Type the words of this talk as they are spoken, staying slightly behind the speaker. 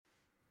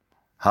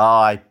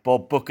Hi,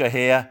 Bob Booker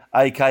here,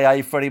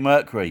 aka Freddie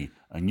Mercury,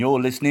 and you're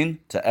listening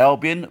to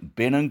Albion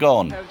Been and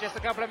Gone. There was just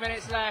a couple of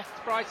minutes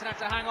left. Brighton have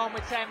to hang on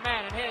with 10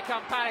 men, and here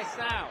come Palace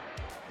now.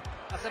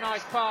 That's a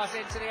nice pass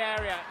into the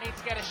area.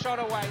 Needs to get a shot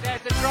away.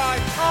 There's the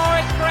drive. Oh,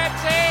 it's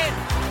crept in!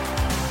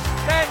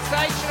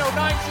 Sensational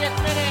 90th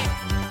minute.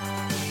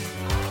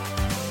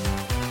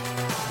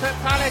 Put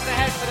Palace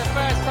ahead for the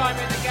first time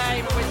in the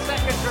game, and with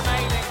seconds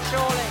remaining,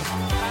 surely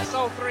that's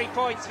all 3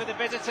 points for the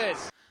visitors.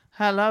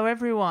 Hello,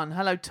 everyone.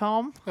 Hello,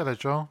 Tom. Hello,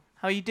 Joel.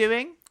 How are you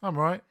doing? I'm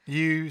right.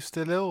 You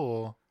still ill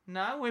or?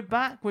 No, we're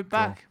back. We're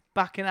back.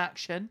 Back in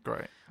action.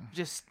 Great.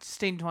 Just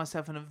steamed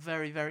myself in a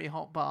very, very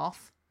hot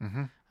bath.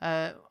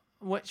 Mm-hmm.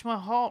 Which my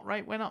heart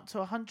rate went up to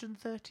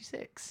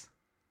 136.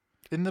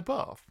 In the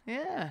bath?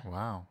 Yeah.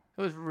 Wow.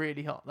 It was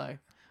really hot, though.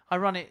 I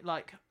run it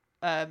like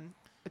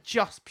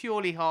just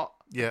purely hot,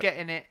 Yep. get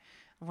in it.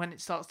 And when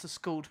it starts to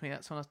scald me,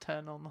 that's when I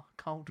turn on the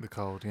cold. The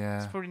cold,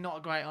 yeah. It's probably not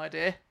a great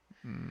idea.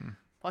 Mm.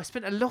 But I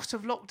spent a lot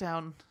of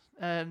lockdown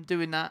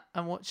doing that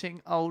and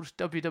watching old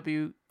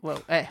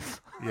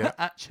F, Yeah.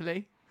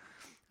 actually.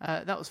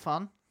 That was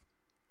fun.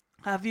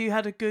 Have you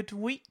had a good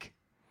week?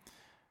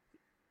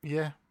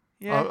 Yeah.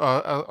 Yeah.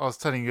 I was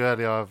telling you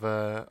earlier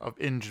I've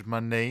injured my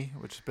knee,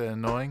 which is a bit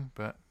annoying,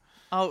 but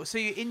Oh, so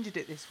you injured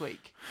it this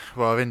week?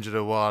 well, I've injured it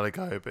a while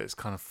ago, but it's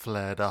kind of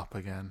flared up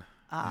again.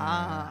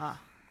 Ah,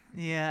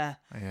 yeah.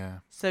 Yeah.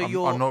 So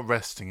I'm not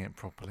resting it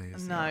properly.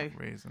 Is No. the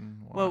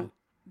reason why. Well,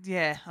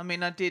 yeah. I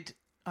mean,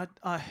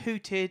 I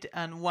hooted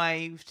and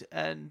waved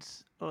and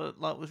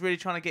was really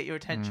trying to get your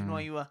attention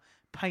while you were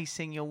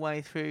pacing your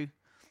way through.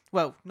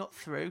 Well, not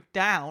through,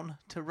 down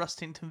to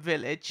Rustington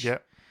Village.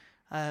 Yep.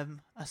 A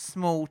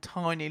small,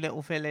 tiny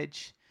little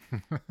village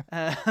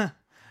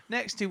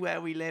next to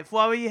where we live.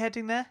 Why were you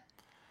heading there?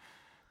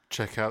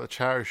 Check out the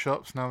charity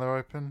shops now they're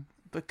open.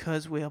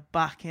 Because we are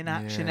back in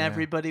action, Yeah.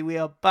 everybody. We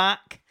are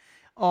back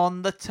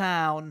on the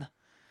town.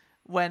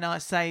 When I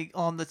say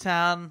on the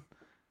town,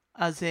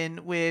 as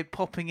in we're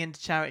popping into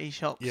charity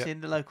shops Yep.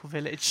 in the local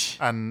village.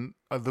 And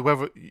the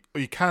weather,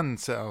 you can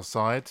sit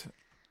outside.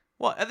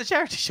 What, at the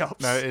charity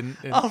shops? No, in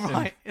Oh,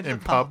 right, in in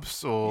the pub.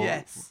 pubs or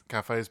Yes.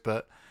 cafes,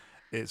 but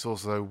it's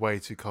also way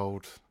too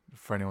cold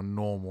for anyone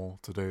normal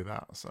to do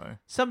that. So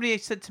Somebody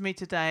said to me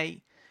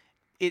today,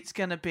 it's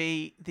going to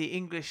be the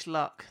English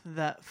luck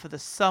that for the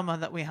summer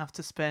that we have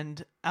to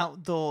spend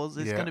outdoors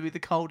is Yeah. going to be the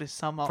coldest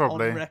summer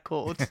Probably. on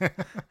record.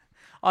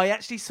 I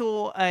actually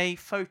saw a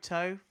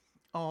photo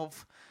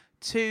of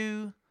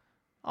two,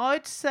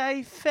 I'd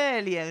say,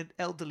 fairly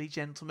elderly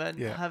gentlemen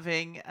Yeah.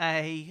 having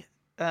a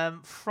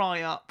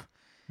fry up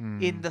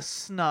in the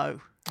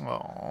snow.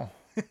 oh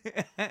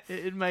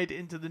It had made it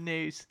into the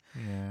news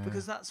yeah,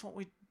 because that's what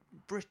we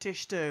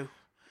British do.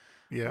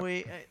 yeah,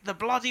 We, the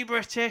bloody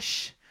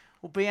British,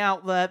 will be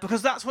out there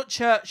because that's what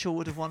Churchill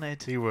would have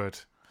wanted. he would.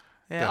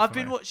 Yeah, I've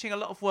been definitely. watching a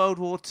lot of World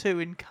War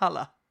II in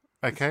colour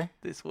Okay,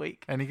 this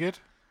week. any good?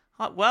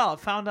 I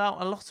found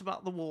out a lot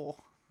about the war.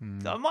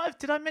 Did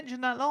I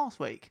mention that last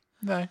week?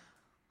 No.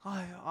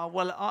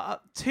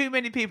 Too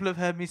many people have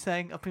heard me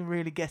saying I've been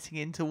really getting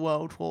into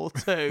World War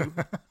II.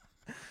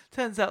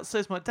 Turns out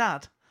so's my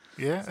dad.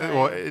 Yeah, So-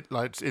 or it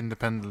like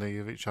independently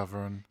of each other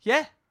and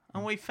Yeah,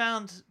 and we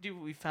found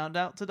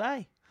out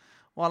today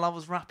while I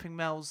was wrapping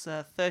Mel's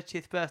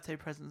 30th birthday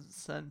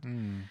presents,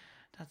 and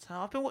Dad said,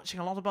 I've been watching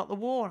a lot about the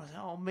war, and I said,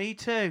 oh, me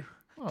too.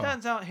 Oh.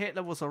 Turns out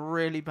Hitler was a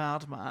really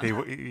bad man. he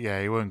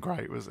wasn't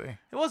great, was he?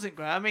 It wasn't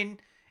great. I mean,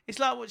 it's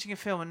like watching a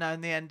film and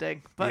knowing the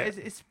ending, but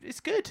Yeah. it's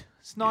good.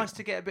 It's nice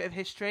to get a bit of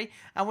history,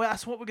 and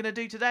that's what we're going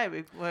to do today.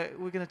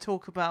 We're going to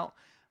talk about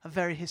a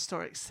very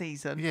historic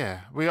season.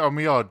 Yeah, we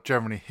are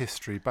generally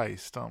history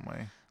based, aren't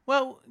we?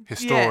 Well,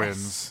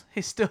 Historians.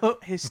 yes.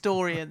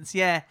 Historians,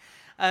 yeah.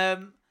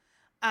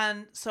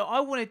 And so I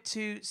wanted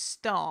to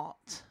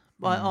start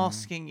by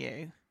asking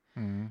you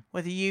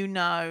whether you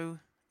know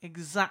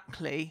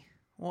exactly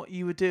what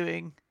you were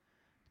doing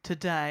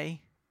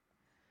today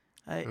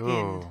in,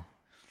 Oh,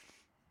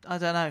 I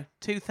don't know,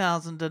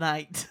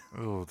 2008.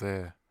 oh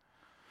dear.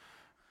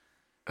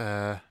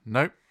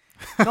 Nope.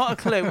 Not a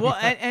clue.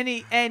 What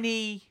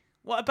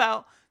what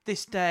about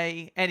this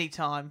day, any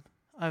time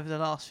over the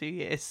last few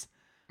years?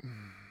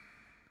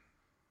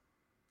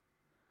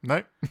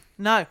 Nope.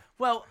 No.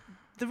 Well,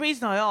 the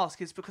reason I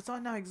ask is because I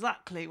know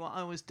exactly what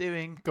I was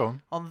doing Go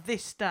on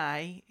this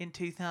day in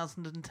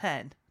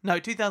 2010. No,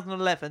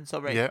 2011,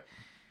 sorry. on. Yeah.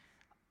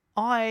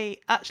 I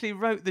actually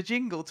wrote the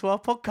jingle to our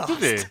podcast.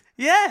 Did you?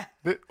 Yeah.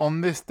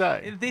 On this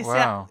day. This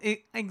wow.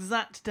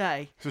 exact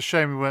day. It's a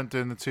shame we weren't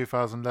doing the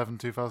 2010,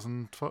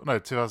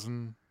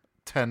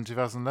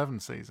 2011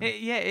 season. It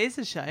is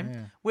a shame.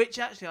 Yeah. Which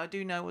actually I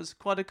do know was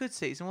quite a good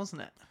season,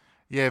 wasn't it?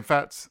 Yeah, in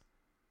fact,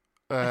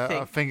 I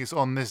think. think it's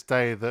on this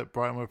day that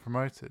Brighton were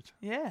promoted.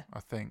 Yeah. I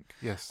think,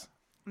 yes.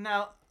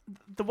 Now,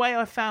 the way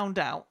I found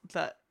out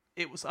that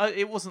it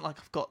wasn't like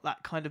I've got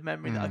that kind of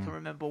memory that I can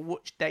remember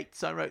which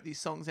dates I wrote these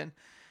songs in,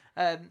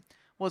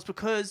 was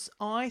because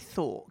I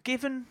thought,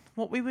 given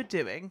what we were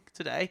doing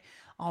today,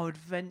 I would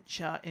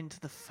venture into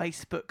the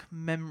Facebook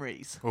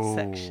memories Ooh.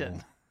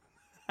 section.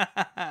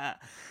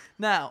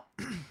 Now,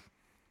 so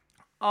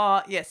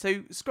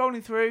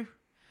scrolling through,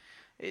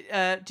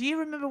 do you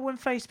remember when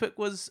Facebook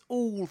was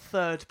all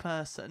third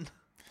person?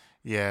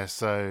 Yeah,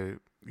 so,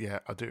 yeah,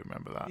 I do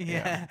remember that.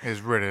 Yeah. It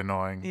was really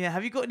annoying. Yeah,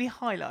 have you got any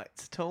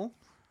highlights at all?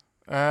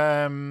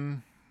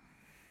 None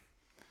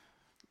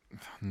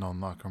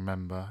that I can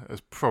remember. It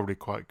was probably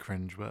quite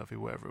cringeworthy,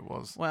 whatever it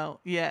was.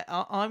 Well, yeah,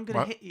 I'm going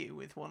Right. to hit you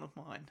with one of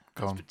mine.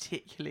 Go That's on.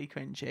 particularly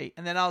cringy,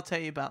 and then I'll tell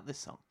you about this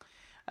song.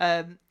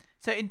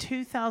 So in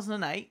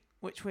 2008,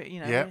 which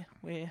Yep.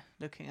 we're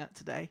looking at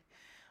today,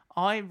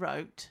 I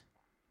wrote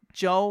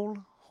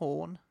Joel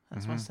Horn.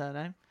 That's my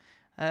surname.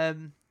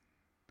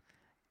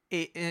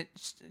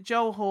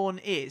 Joel Horn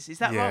is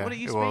that yeah, right? What it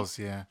used to was,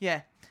 yeah. be?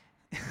 Yeah.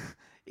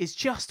 Is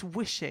just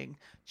wishing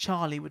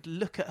Charlie would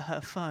look at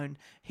her phone.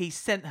 He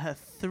sent her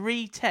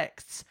 3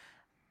 texts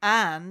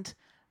and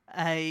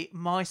a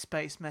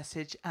MySpace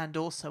message and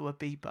also a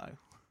Bebo.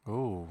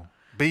 Ooh.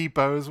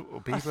 Bebo's.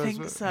 I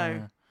think so.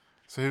 Yeah.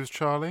 So who's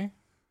Charlie?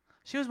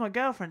 She was my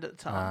girlfriend at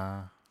the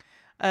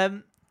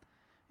time.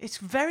 It's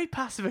very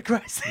passive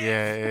aggressive.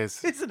 Yeah, it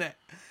is. Isn't it?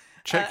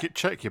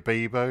 Check your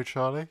Bebo,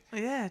 Charlie.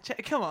 Yeah,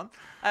 come on.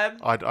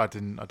 I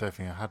don't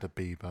think I had a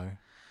Bebo.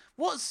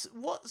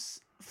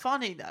 What's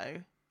funny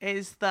though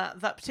is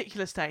that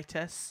particular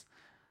status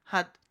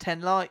had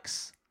 10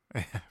 likes.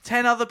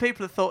 10 other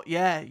people have thought,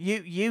 yeah,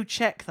 you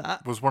check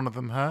that. Was one of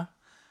them her?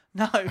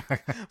 No,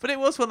 but it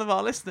was one of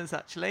our listeners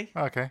actually.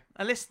 Okay.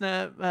 A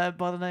listener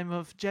by the name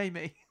of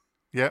Jamie.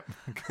 Yep.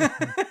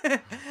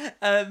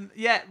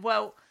 Yeah,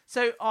 well,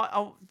 so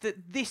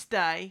this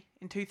day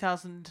in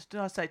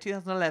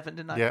 2011,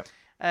 didn't I? Yep.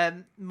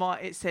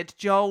 It said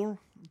Joel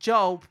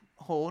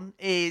Horn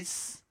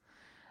is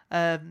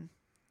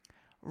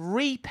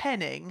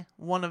repenning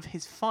one of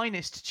his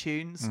finest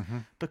tunes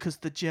because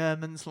the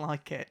Germans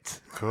like it.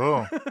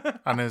 Cool.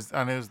 and it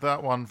was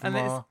that one from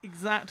And our it's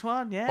exact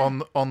one, yeah.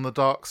 on the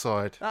dark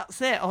side.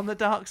 That's it, On the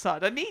Dark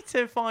Side. I need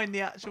to find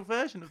the actual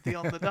version of the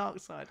On the Dark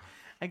Side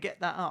and get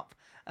that up.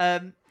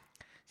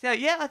 So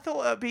yeah, I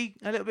thought it'd be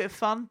a little bit of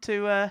fun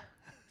to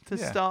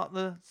Yeah. start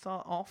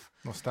off.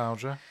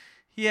 Nostalgia.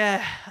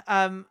 Yeah,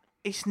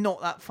 it's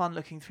not that fun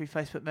looking through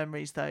Facebook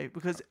memories though,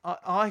 because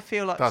I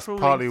feel like That's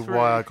trawling partly through,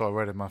 why I got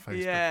rid of my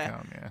Facebook Yeah.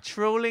 account. Yeah.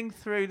 trawling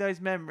through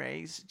those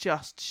memories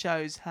just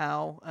shows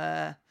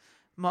how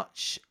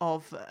much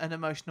of an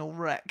emotional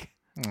wreck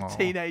Aw.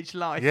 teenage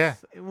life Yeah.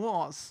 it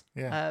was.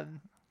 Yeah.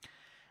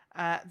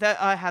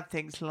 I had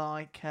things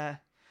like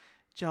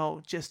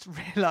Joel just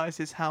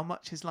realizes how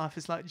much his life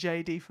is like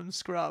JD from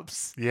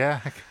Scrubs.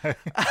 Yeah. Okay.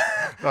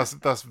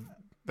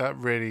 that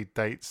really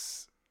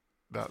dates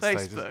that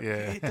Facebook. status.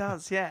 Yeah. It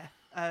does, yeah.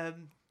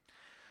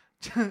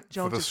 For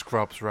Joel the just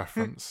Scrubs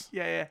reference.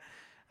 yeah.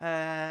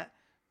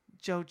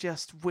 Joel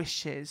just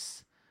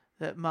wishes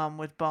that Mum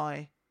would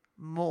buy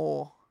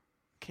more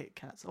Kit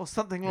Kats or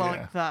something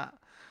like Yeah. that.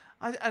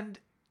 And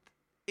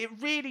it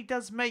really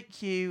does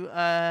make you,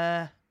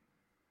 it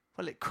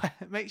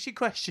makes you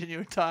question your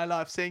entire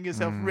life, seeing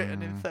yourself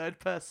written in third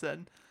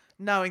person,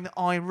 knowing that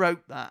I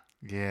wrote that.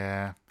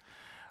 Yeah.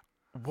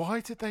 Why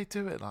did they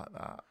do it like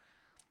that?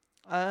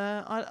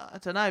 I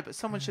don't know, but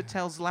someone should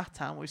tell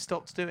Zlatan we've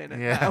stopped doing it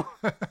Yeah.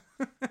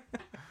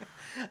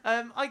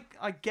 now.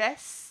 I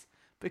guess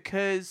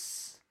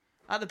because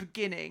at the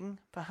beginning,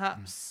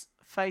 perhaps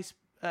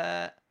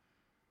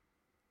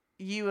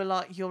you were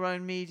like your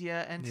own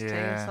media entity or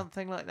Yeah.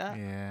 something like that.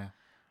 Yeah.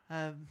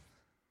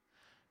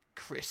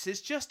 Chris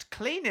is just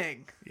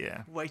cleaning,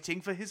 Yeah.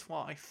 waiting for his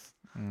wife.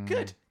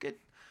 Good.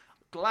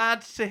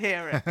 Glad to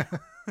hear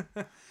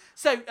it.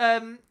 So,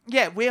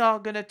 we are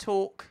going to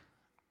talk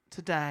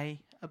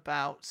today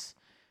about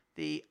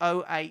the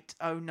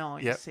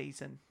 08-09 Yep.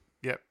 season.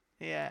 Yep.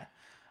 Yeah.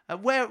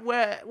 What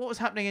was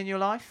happening in your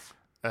life?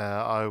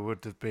 I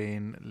would have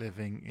been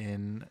living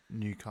in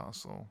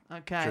Newcastle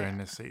Okay. during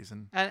this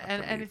season. And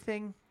I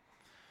believe.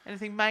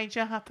 anything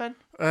major happen?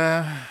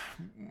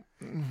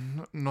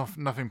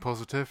 Nothing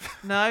positive.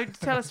 No,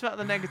 tell us about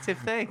the negative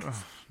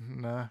things.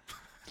 No.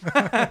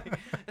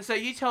 So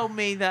you told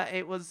me that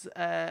it was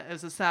a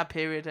sad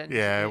period, and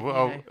Yeah, you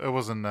well, know, it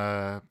wasn't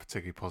a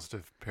particularly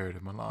positive period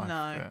of my life.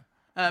 No.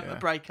 Yeah. a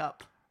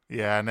breakup.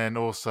 Yeah, and then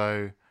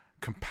also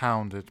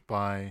compounded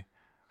by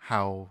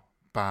how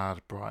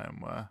bad Brighton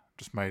were.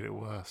 Just made it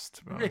worse,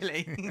 to be honest.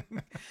 Really?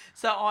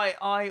 So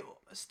I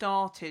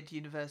started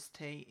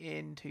university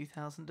in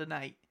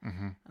 2008,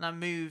 and I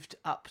moved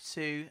up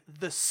to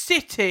the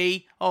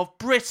city of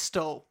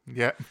Bristol.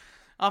 Yeah.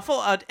 I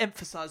thought I'd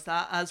emphasise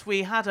that, as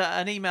we had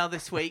an email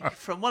this week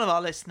from one of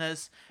our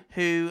listeners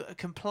who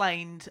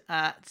complained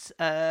at,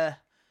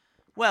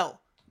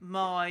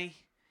 my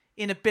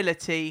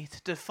inability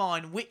to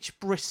define which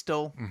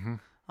Bristol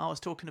I was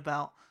talking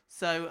about.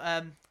 So,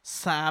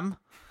 Sam,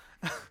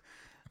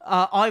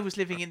 I was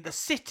living in the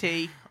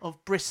city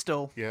of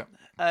Bristol, Yeah.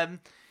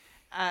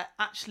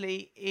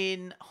 actually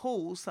in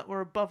halls that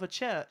were above a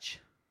church.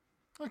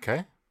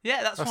 Okay.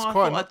 Yeah, that's why I quite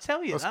thought an- I'd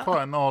tell you That's that.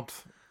 quite an odd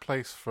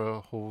place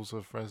for halls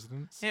of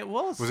residence. It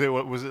was. Was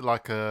it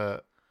like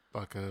a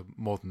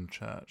modern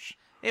church?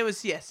 It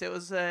was, yes. It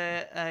was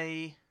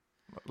a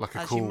Like a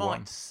as cool you might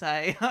one.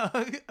 say.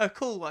 A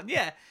cool one,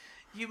 yeah.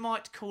 You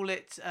might call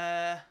it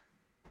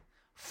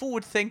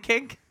forward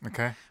thinking,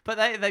 Okay. but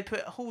they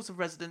put halls of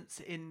residence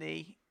in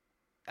the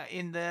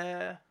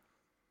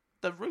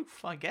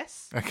roof, I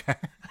guess. Okay.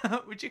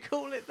 Would you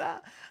call it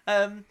that?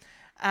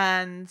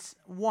 And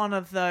one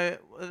of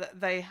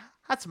they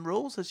had some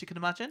rules, as you can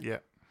imagine. Yeah.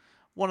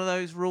 One of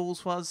those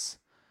rules was,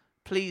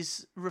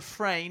 please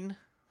refrain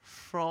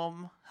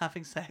from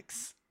having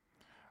sex,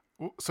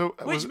 So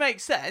which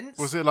makes sense.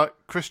 was it like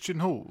Christian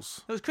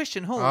halls? It was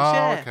Christian halls, Oh,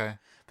 yeah. okay.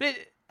 But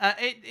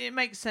it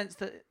makes sense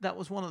that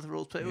was one of the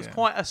rules, but it was Yeah.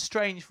 quite a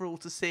strange rule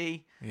to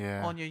see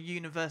Yeah. on your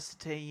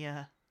university.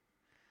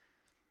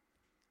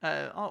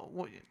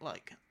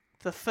 Like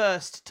the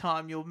first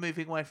time you're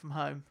moving away from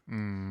home.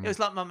 It was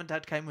like Mum and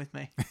Dad came with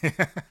me.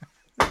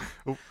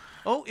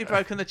 Oh, you've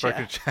broken the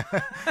chair.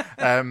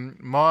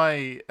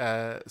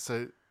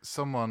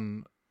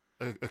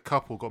 A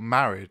couple got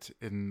married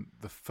in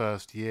the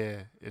first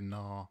year in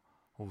our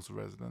halls of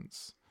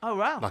residence, Oh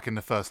wow! like in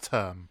the first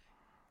term.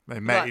 They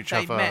met each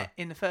other. They met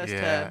in the first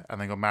term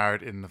and they got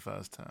married in the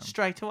first term.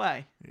 straight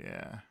away.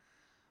 Yeah,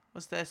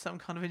 Was there some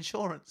kind of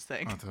insurance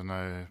thing? I don't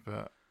know,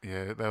 but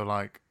yeah, they were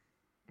like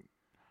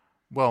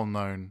well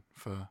known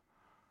for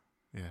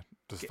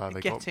just how they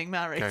Getting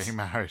married. getting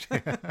married.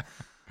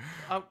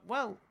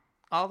 Well,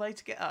 are they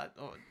together?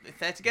 Or if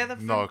they're together,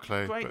 Not a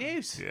clue. great but,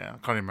 news. Yeah,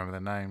 I can't even remember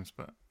their names,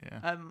 but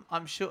yeah.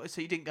 I'm sure.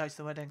 So you didn't go to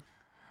the wedding?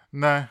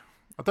 No,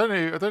 I don't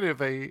know if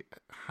they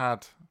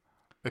had.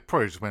 They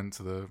probably just went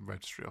to the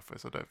registry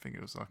office. I don't think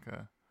it was like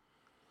a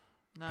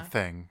No.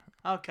 thing.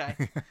 Okay.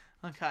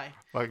 Okay.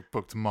 Like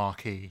booked a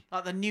marquee.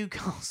 Like the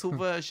Newcastle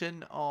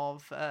version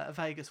of a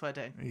Vegas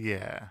wedding.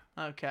 Yeah.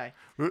 Okay.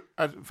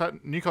 In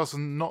fact, Newcastle's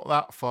not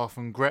that far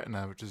from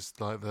Gretna, which is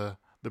like the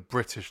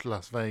British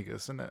Las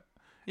Vegas, isn't it?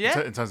 Yeah.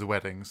 In terms of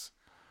weddings.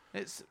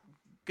 It's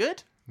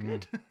good.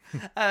 Good.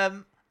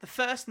 The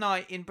first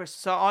night in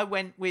Bristol, so I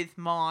went with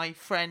my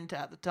friend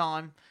at the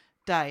time,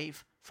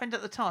 Dave. Friend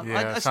at the time. Yeah,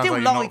 I sounds still you're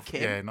like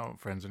him. Yeah, not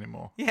friends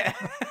anymore. Yeah,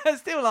 I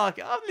still like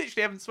it. I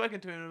literally haven't spoken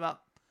to him in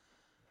about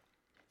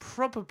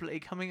probably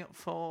coming up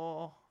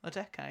for a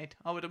decade,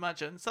 I would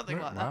imagine. Something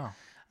like Wow.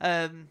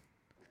 that.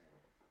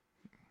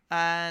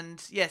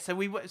 And yeah, so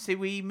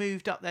we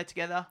moved up there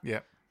together.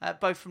 Yeah.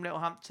 Both from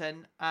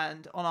Littlehampton,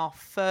 and on our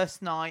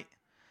first night,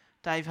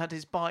 Dave had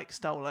his bike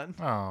stolen.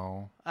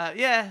 Oh.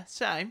 Yeah,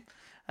 shame.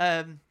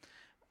 And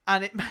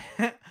it,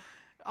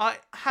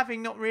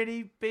 having not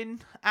really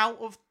been out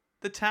of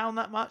the town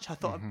that much, I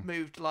thought I'd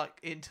moved like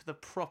into the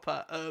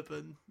proper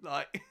urban,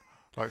 like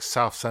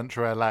South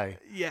Central LA.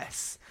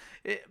 yes.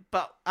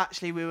 But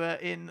actually, we were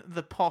in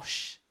the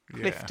posh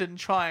Clifton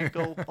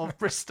Triangle of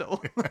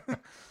Bristol,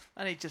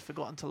 and he'd just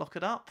forgotten to lock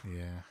it up.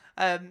 Yeah.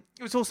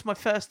 It was also my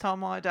first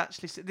time I'd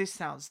actually. This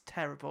sounds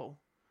terrible,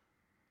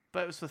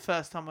 but it was the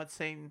first time I'd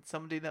seen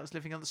somebody that was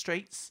living on the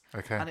streets,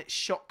 Okay. and it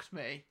shocked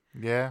me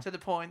Yeah. to the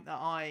point that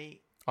I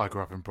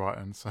grew up in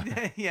Brighton, so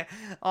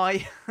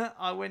I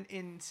went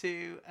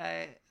into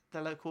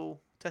the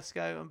local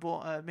Tesco and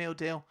bought a meal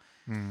deal.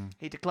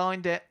 He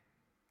declined it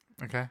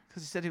okay.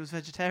 because he said he was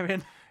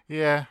vegetarian.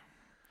 Yeah.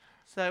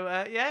 So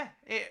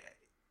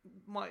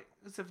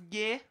it's a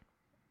year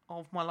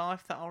of my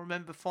life that I'll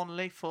remember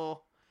fondly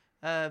for.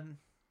 Actually,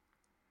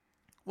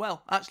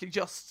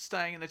 just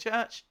staying in the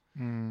church.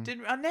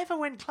 I never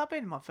went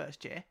clubbing my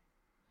first year.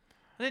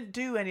 I didn't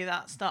do any of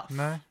that stuff.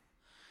 No.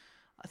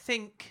 I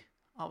think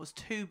I was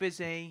too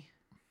busy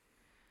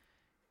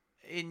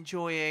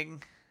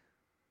enjoying,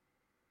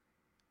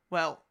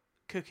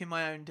 cooking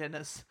my own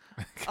dinners.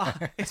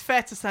 It's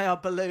fair to say I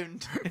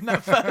ballooned in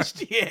that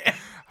first year.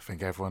 I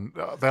think everyone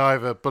they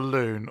either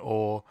balloon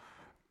or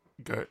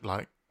go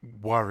like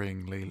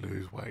worryingly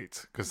lose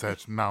weight because they're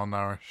just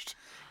malnourished.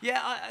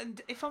 Yeah,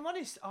 and if I'm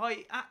honest,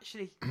 I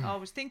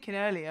was thinking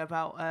earlier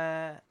about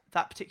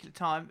that particular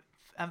time,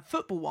 and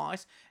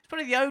football-wise, it's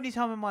probably the only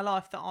time in my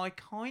life that I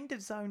kind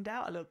of zoned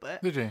out a little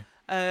bit. Did you?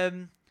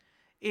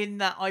 In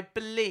that I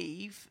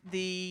believe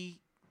the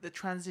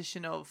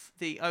transition of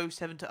the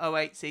 07 to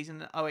 08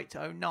 season, 08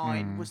 to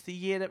 09, was the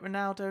year that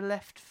Ronaldo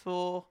left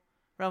for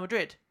Real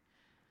Madrid.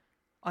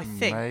 I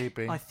think.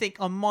 Maybe. I think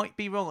I might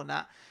be wrong on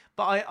that,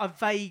 but I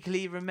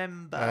vaguely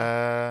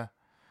remember.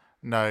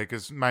 No,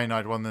 because Man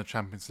United won the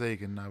Champions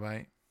League in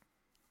 08,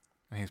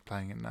 and he's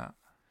playing in that.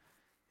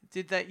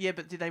 Did they? Yeah,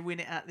 but did they win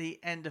it at the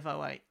end of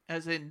 08,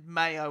 as in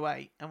May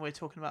 08, and we're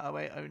talking about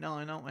 08,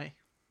 09, aren't we?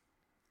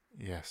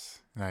 Yes.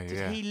 No.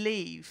 Did he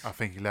leave? I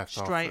think he left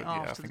straight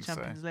after after the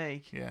Champions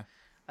League. Yeah.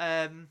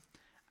 And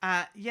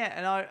I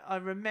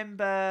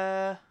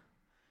remember.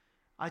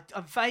 I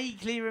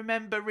vaguely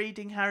remember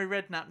reading Harry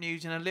Redknapp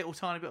news in a little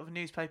tiny bit of a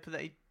newspaper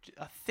that I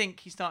think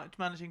he started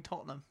managing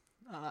Tottenham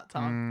at that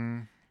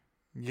time.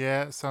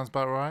 Yeah, sounds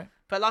about right.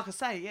 But like I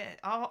say, yeah.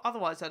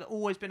 Otherwise, I'd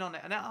always been on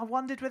it, and I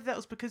wondered whether that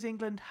was because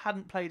England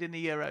hadn't played in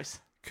the Euros.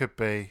 Could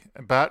be,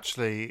 but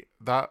actually,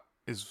 that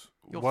is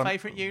Your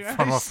favourite Euros?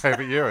 One of my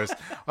favourite Euros.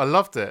 I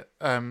loved it.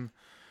 I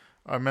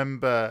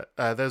remember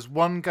there's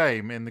one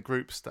game in the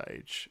group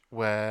stage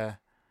where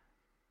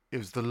it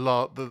was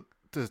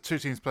the two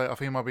teams play. I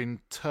think it might have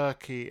been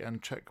Turkey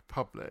and Czech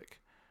Republic,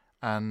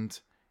 and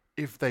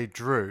if they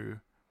drew,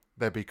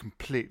 they'd be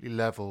completely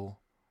level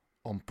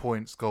on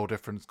points, goal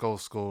difference,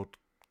 goals scored,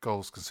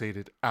 goals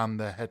conceded, and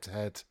their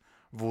head-to-head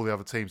with all the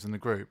other teams in the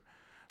group.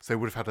 So they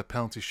would have had a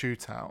penalty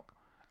shootout,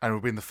 and it would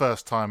have been the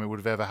first time it would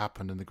have ever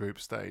happened in the group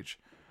stage.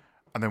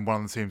 And then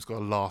one of the teams got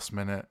a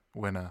last-minute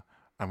winner,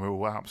 and we were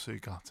all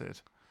absolutely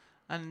gutted.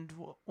 And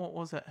what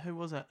was it? Who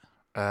was it?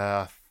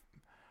 I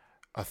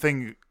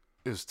think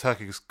it was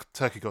Turkey. 'Cause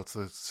Turkey got to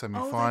the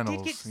semi-finals. Oh, they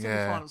did get to the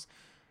semi-finals.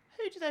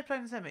 Who did they play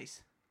in the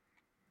semis?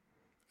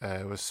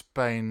 It was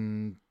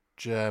Spain,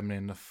 Germany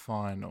in the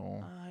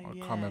final. I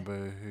yeah. can't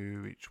remember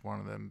who each one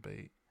of them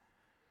beat.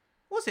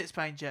 Was it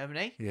Spain,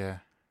 Germany? Yeah.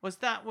 Was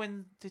that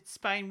when did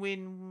Spain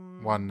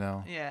win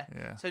 1-0?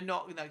 Yeah. So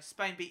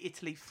Spain beat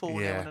Italy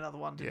 4-0 in another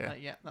one, didn't they?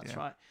 Yeah, that's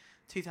right.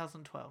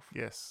 2012.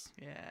 Yes.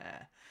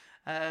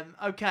 Yeah.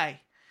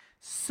 Okay.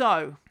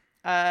 So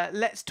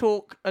let's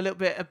talk a little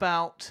bit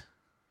about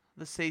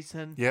the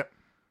season. Yep.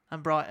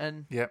 And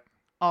Brighton. Yep.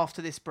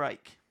 After this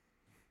break.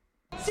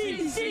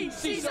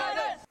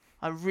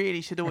 I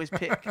really should always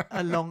pick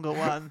a longer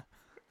one.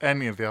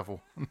 Any of the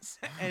other ones.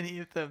 Any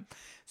of them.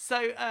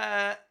 So,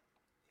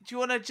 do you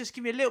want to just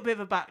give me a little bit of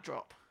a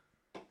backdrop?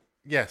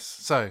 Yes.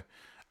 So,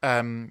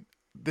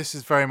 this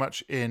is very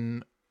much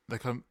in the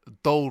kind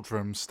of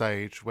doldrum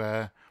stage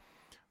where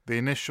the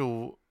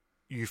initial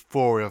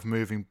euphoria of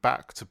moving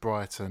back to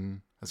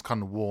Brighton has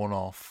kind of worn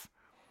off,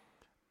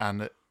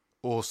 and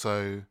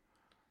also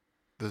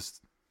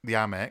the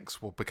Amex,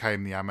 what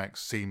became the Amex,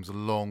 seems a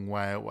long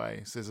way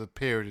away. So there's a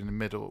period in the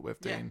middle at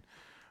Withdean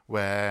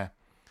where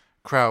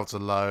crowds are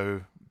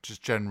low,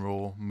 just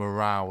general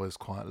morale is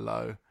quite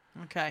low.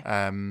 Okay.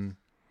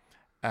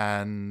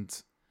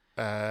 And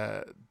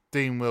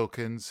Dean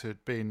Wilkins, who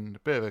had been a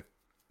bit of a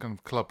kind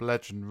of club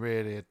legend,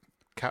 really had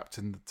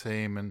captained the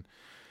team and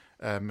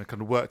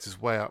kind of worked his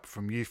way up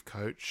from youth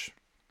coach,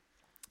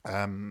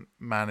 became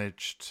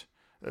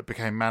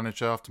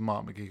manager after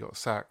Mark McGee got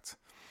sacked,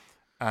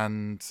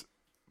 and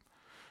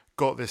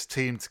got this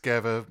team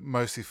together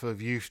mostly full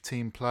of youth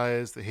team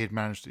players that he'd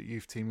managed at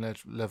youth team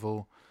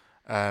level,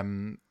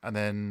 and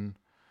then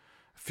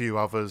a few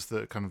others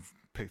that kind of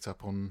picked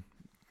up on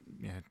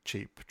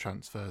cheap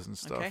transfers and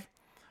stuff. Okay.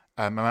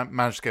 I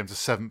managed to get them to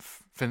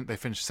 7th. They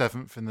finished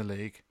 7th in the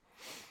league.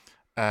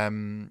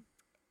 And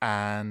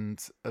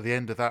at the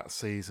end of that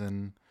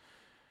season,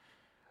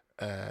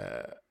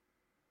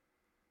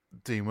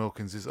 Dean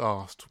Wilkins is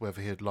asked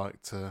whether he'd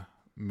like to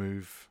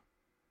move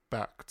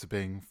back to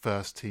being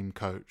first team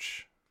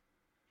coach.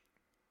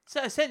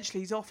 So essentially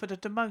he's offered a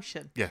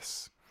demotion.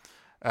 Yes.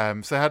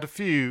 So they had a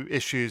few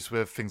issues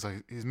with things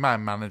like his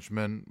man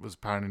management was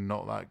apparently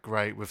not that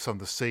great with some of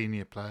the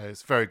senior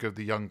players, very good with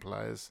the young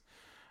players.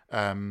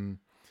 And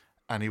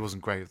he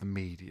wasn't great with the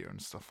media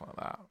and stuff like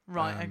that.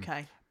 Right,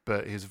 okay.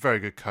 But he was a very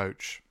good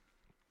coach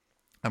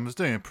and was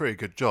doing a pretty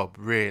good job,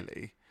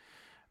 really,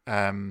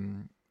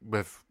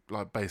 with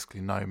like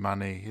basically no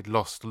money. He'd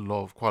lost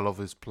quite a lot of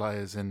his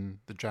players in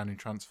the January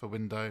transfer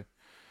window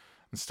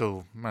and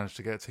still managed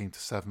to get a team to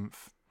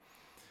 7th.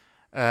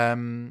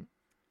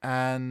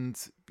 And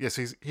yes,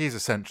 he's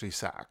essentially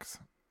sacked,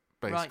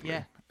 basically.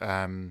 Right,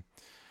 yeah.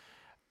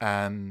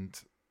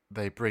 And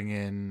they bring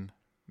in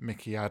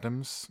Mickey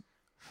Adams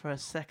for a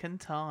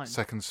second time.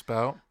 Second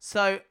spell.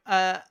 So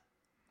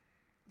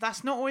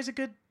that's not always a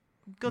good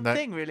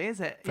thing, really, is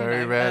it?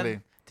 Very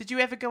rarely. Did you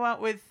ever go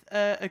out with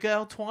a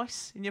girl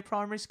twice in your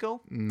primary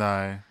school?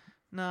 No.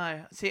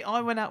 No. See,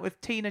 I went out with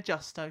Tina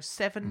Justo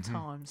 7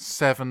 times.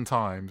 7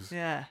 times?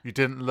 Yeah. You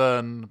didn't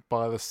learn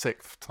by the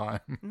 6th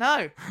time?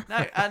 No.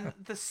 And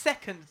the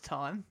second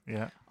time,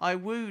 I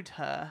wooed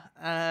her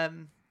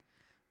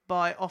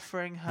by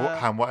offering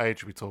her... What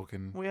age are we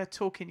talking? We are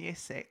talking year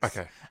 6.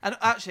 Okay. And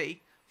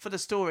actually, for the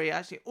story,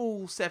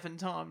 all 7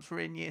 times were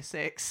in year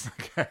 6.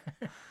 Okay.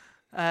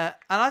 And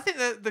I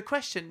think the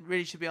question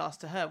really should be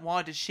asked to her.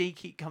 Why does she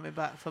keep coming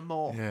back for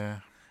more? Yeah.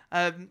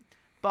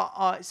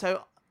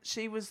 So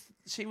she was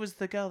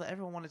the girl that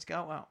everyone wanted to go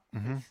out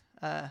with.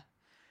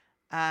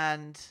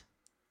 And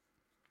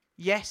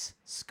yes,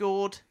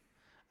 scored.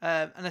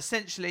 And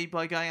essentially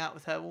by going out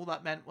with her, all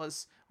that meant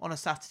was on a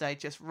Saturday,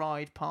 just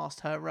ride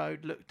past her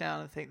road, look down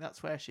and think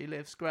that's where she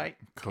lives. Great.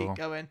 Cool. Keep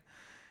going.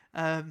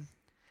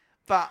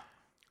 But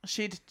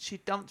she'd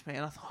dumped me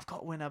and I thought, I've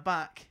got to win her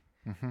back.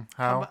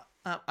 How?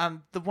 And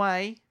the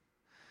way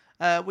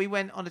we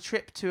went on a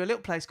trip to a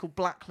little place called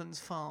Blacklands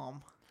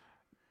Farm.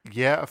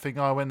 Yeah, I think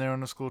I went there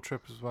on a school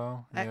trip as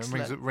well.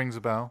 Excellent. Yeah, rings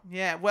a bell.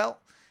 Yeah, well,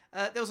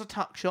 there was a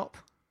tuck shop.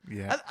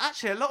 Yeah.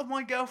 Actually, a lot of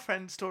my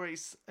girlfriend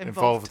stories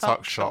involve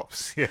tuck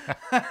shops. Yeah.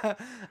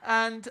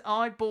 And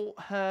I bought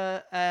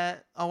her...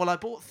 I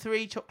bought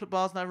 3 chocolate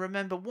bars, and I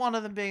remember one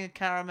of them being a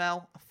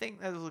caramel. I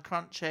think there was a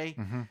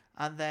crunchy.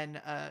 And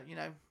then,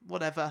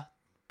 whatever,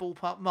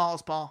 ballpark,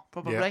 Mars bar,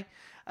 probably.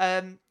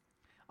 Yeah.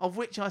 Of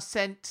which I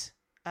sent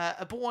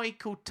a boy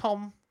called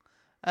Tom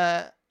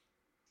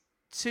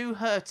to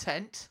her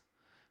tent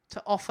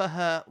to offer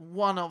her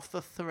one of the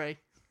 3.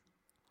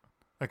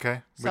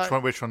 Okay. So-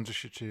 Which one does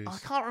she choose? I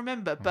can't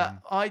remember, but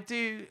I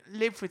do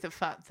live with the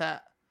fact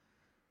that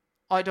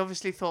I'd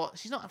obviously thought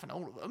she's not having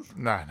all of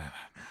them. No.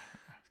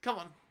 Come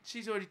on,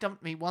 she's already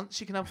dumped me once.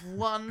 She can have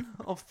one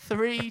of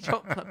 3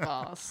 chocolate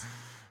bars,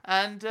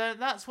 and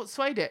that's what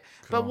swayed it.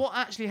 But what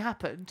actually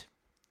happened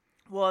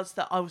was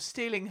that I was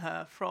stealing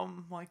her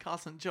from my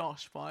cousin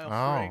Josh by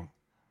offering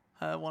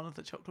her one of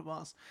the chocolate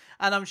bars,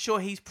 and I'm sure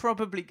he's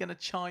probably going to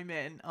chime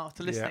in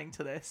after listening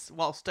to this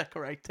whilst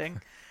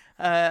decorating.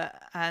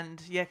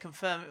 And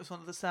confirm it was one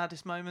of the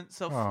saddest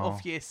moments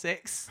of year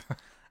 6.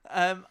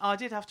 I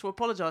did have to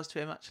apologise to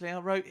him actually. I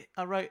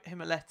wrote him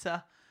a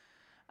letter.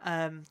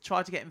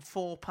 Tried to get him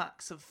 4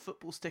 packs of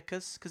football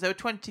stickers because they were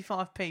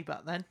 25p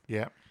back then.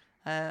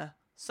 Yeah.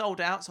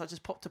 Sold out, so I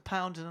just popped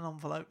 £1 in an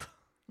envelope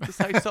to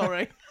say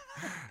sorry.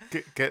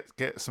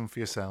 Get some for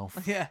yourself.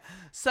 Yeah.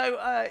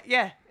 So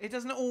it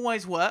doesn't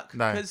always work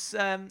No. because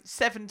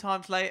 7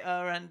 times later,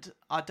 and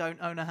I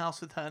don't own a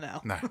house with her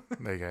now. No.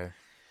 There you go.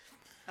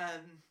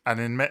 Um,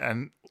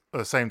 And at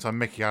the same time,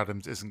 Mickey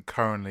Adams isn't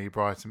currently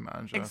Brighton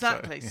manager.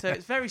 Exactly. So, So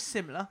it's very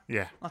similar.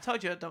 yeah. I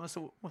told you I'd done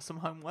some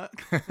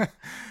homework.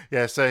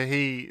 Yeah. So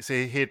he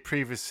had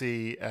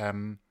previously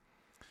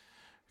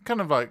kind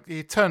of like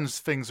he turns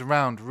things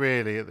around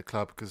really at the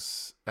club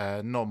because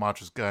not much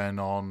was going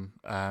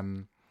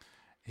on.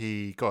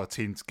 He got a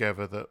team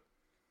together that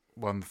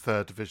won the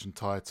 3rd division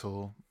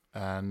title,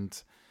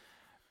 and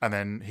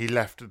then he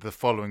left the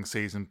following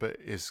season, but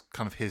it's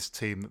kind of his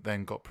team that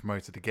then got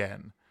promoted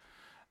again.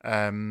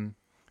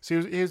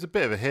 So he was a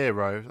bit of a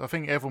hero. I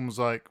think everyone was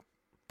like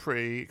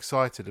pretty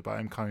excited about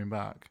him coming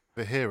back.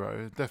 The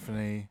hero,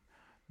 definitely.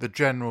 The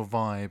general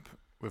vibe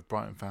with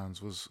Brighton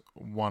fans was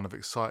one of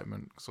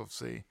excitement because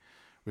obviously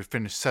we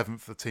finished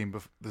 7th the team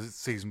the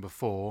season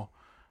before,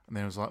 and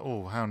then it was like,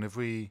 oh, how if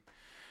we,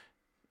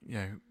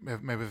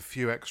 maybe a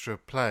few extra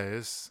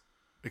players,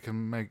 we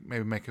can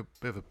maybe make a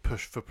bit of a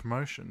push for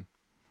promotion.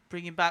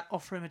 Bring him back,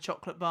 offer him a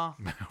chocolate bar.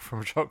 From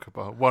a chocolate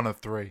bar, 1 of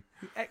 3.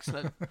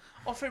 Excellent.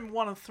 Offer him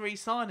 1 of 3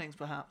 signings,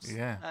 perhaps.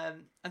 Yeah.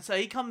 And so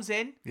he comes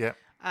in. Yeah.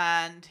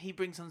 And he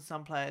brings on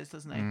some players,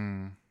 doesn't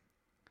he?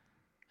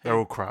 They're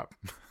all crap.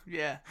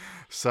 Yeah.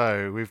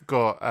 So we've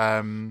got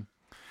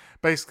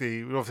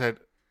basically we've obviously had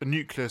a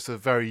nucleus of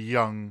very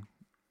young,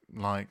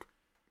 like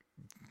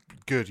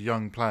good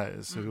young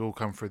players who all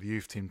come through the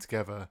youth team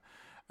together,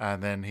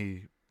 and then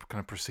he kind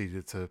of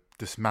proceeded to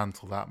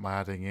dismantle that by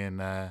adding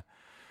in.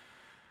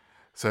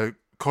 So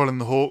Colin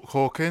the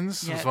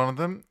Hawkins was one of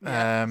them.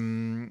 Yeah.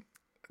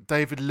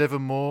 David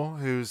Livermore,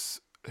 who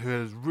is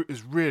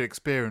real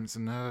experience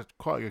and had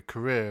quite a good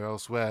career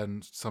elsewhere,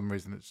 and for some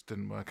reason it just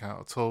didn't work out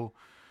at all.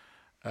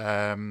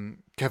 Kevin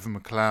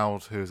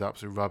McLeod, who is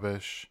absolute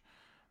rubbish,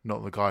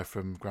 not the guy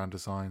from Grand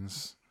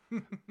Designs.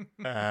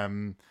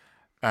 And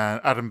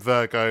Adam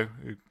Virgo,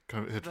 who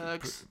kind of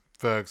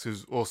Virgs,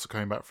 who's also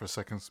coming back for a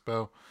second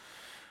spell.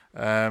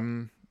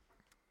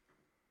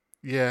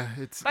 Yeah,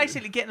 it's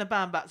basically getting the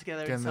band back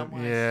together in some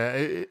ways.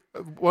 Yeah,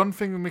 one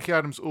thing that Mickey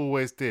Adams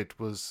always did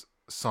was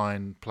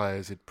sign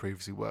players he'd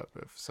previously worked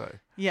with. So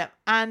yeah,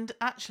 and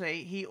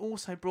actually, he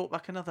also brought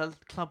back another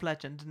club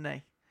legend, didn't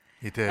he?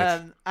 He did.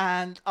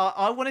 And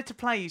I wanted to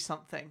play you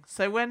something.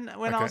 So when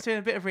I was doing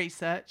a bit of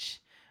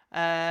research,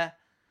 I'll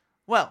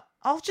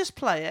just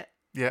play it.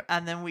 Yeah.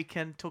 And then we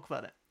can talk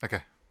about it.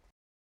 Okay.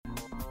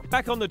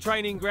 Back on the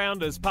training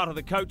ground as part of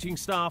the coaching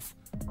staff,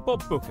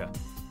 Bob Booker.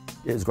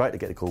 It was great to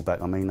get the call back.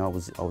 I mean, I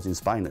was in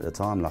Spain at the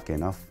time, lucky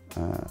enough,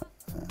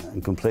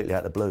 and completely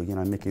out of the blue.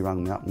 Mickey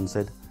rang me up and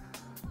said,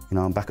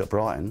 I'm back at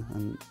Brighton,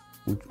 and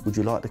would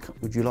you like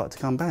to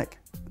come back?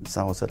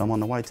 So I said, I'm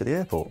on the way to the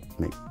airport,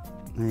 Mick.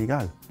 There you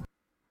go.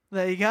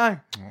 There you go.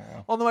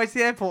 Aww. On the way to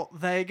the airport.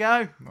 There you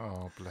go.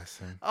 Oh, bless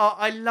him. Oh,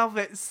 I love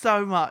it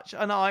so much,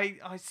 and I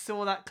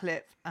saw that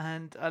clip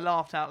and I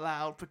laughed out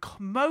loud,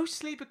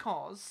 mostly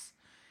because.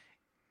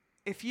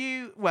 If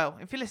you're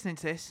listening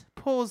to this,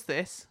 pause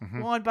this,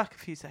 wind back a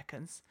few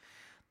seconds.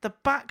 The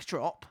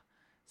backdrop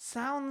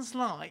sounds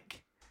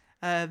like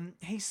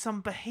he's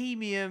some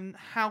bohemian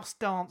house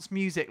dance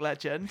music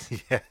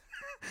legend. Yeah.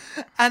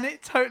 And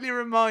it totally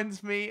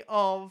reminds me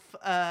of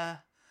the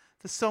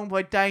song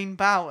by Dane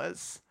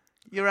Bowers,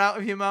 You're Out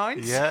of Your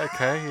Mind. Yeah,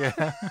 okay,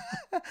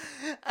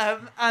 yeah.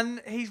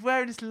 And he's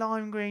wearing this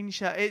lime green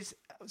shirt.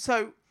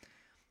 The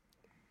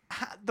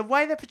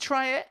way they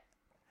portray it,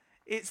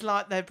 it's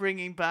like they're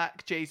bringing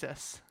back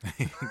Jesus.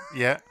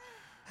 Yeah.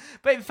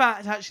 But in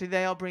fact, actually,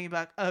 they are bringing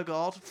back,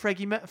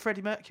 Freddie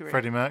Mercury.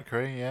 Freddie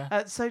Mercury,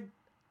 yeah. So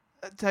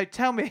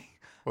tell me...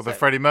 Well, the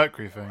Freddie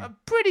Mercury thing.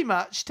 Pretty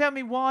much. Tell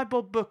me why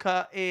Bob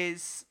Booker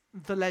is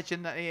the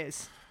legend that he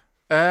is.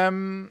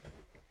 I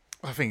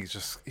think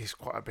he's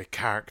quite a big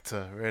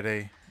character,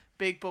 really.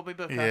 Big Bobby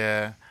Booker.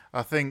 Yeah.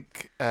 I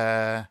think...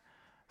 so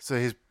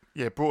he's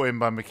brought in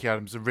by Mickey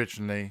Adams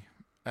originally,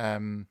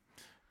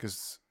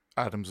 because...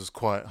 Adams was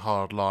quite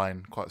hard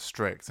line, quite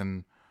strict,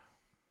 and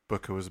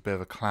Booker was a bit of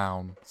a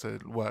clown, so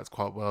it worked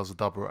quite well as a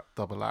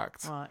double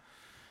act. Right.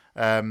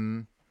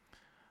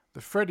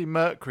 The Freddie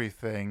Mercury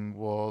thing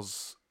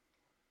was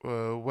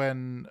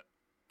when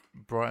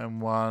Brighton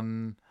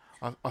won.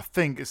 I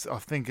think it's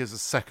a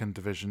second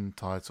division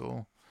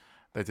title.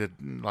 They did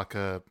like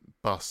a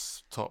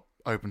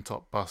open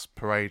top bus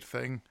parade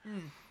thing,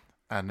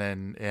 and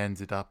then it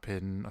ended up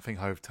in, I think,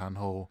 Hove Town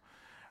Hall,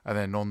 and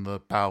then on the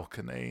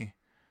balcony,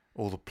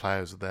 all the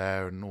players are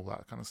there and all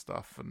that kind of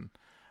stuff.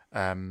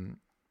 And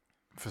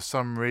for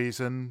some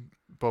reason,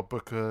 Bob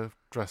Booker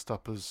dressed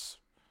up as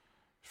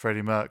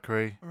Freddie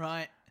Mercury.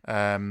 Right.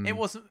 It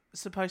wasn't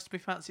supposed to be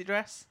fancy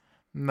dress.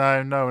 No.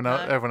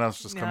 Everyone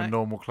else just come in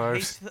normal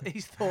clothes.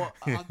 He's thought,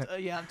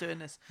 I'm doing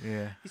this.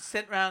 Yeah. He's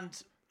sent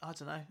round, I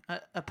don't know,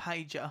 a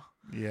pager.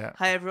 Yeah.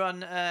 Hey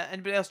everyone,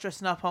 anybody else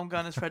dressing up? I'm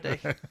going as Freddie.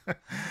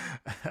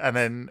 And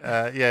then,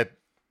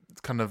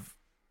 kind of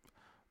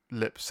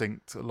lip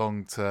synced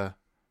along to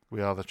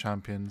 "We Are the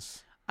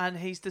Champions." And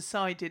he's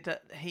decided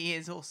that he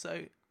is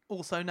also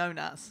known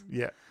as.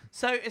 Yeah.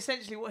 So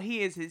essentially, what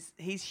he is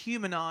he's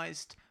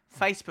humanised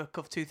Facebook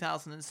of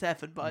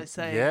 2007 by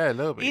saying, a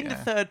little bit, in the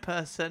third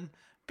person,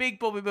 Big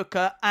Bobby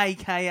Booker,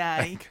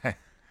 aka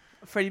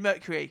Freddie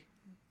Mercury.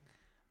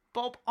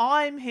 Bob,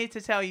 I'm here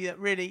to tell you that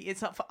really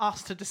it's up for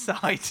us to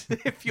decide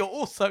if you're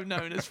also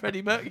known as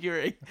Freddie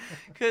Mercury.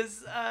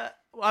 Because,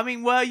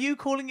 were you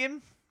calling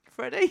him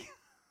Freddie?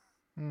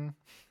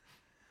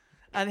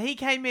 And he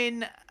came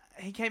in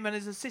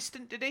as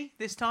assistant, did he?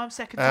 This time,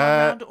 second time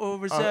round, or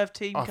reserve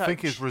team coach? I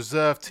think he's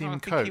reserve team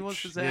coach. I think he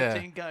was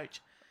reserve team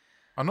coach.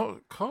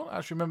 Can't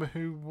actually remember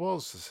who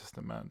was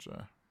assistant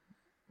manager.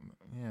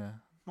 Yeah.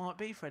 Might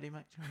be Freddie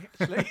Mercury,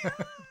 actually.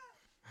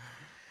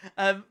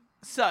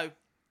 So,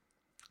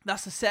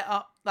 that's the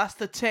setup. That's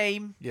the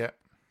team. Yeah.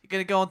 You're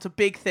going to go on to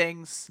big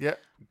things. Yeah.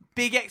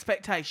 Big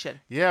expectation.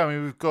 Yeah,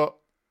 we've got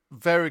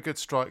very good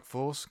strike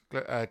force.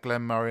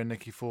 Glenn Murray and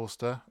Nicky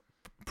Forster.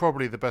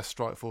 Probably the best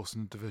strike force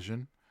in the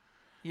division.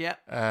 Yeah.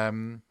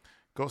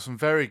 Got some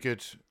very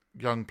good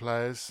young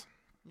players.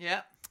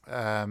 Yeah.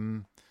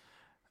 And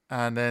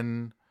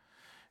then,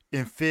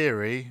 in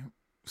theory,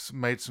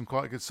 made some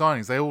quite good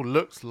signings. They all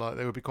looked like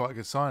they would be quite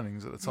good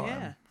signings at the time.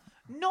 Yeah.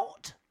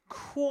 Not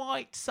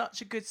quite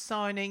such a good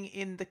signing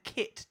in the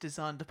kit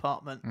design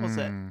department, was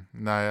it?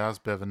 No, that was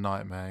a bit of a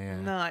nightmare, yeah.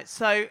 No.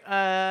 So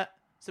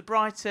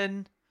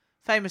Brighton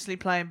famously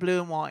playing blue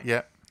and white.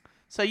 Yeah.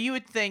 So you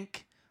would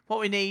think what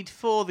we need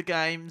for the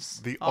games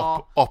The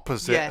are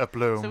opposite of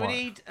blue and so white. we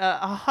need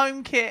a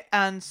home kit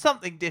and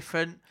something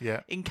different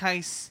Yeah. in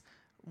case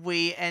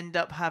we end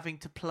up having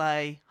to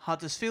play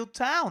Huddersfield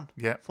Town,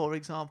 Yeah. for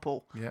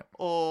example. Yeah.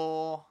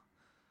 Or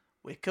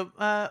Wickham.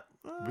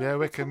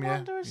 Wickham, yeah.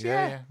 Wanderers,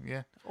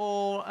 Yeah.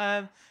 Or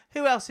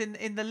who else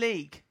in the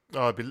league?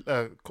 I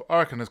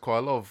reckon there's quite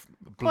a lot of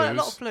blues. Quite a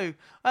lot of blue.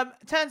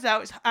 Turns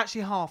out it's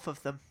actually half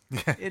of them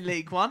in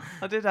League One.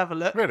 I did have a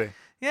look. Really?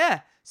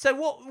 Yeah. So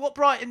what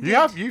Brighton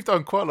did... You've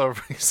done quite a lot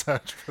of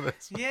research for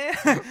this.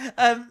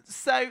 Yeah.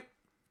 So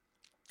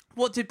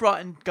what did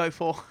Brighton go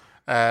for?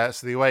 So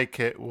the away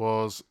kit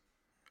was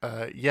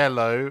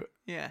yellow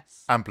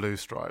Yes. and blue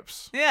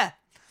stripes. Yeah.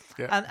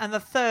 Yeah. And the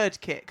third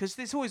kit, because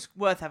it's always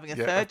worth having a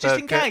Yeah, third, a just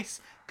third in kit.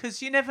 case,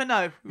 because you never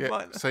know.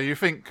 Yeah. So you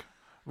think,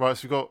 right,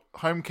 so we've got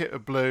home kit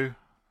of blue,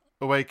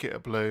 away kit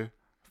of blue,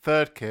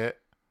 third kit,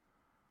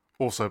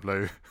 also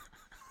blue.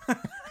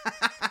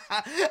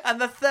 And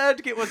the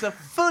third kit was a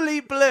fully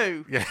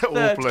blue. Yeah, all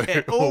third blue.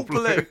 Kit, all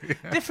blue.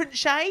 Different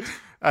shade?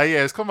 Yeah,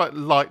 it's kind of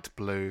like light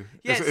blue.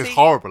 Yeah, it's see,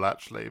 horrible,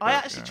 actually. I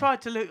actually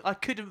tried to look. I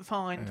couldn't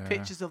find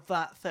pictures of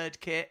that third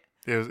kit.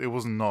 It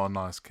was not a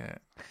nice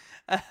kit.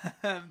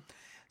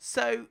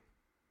 So,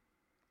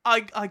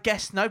 I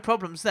guess no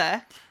problems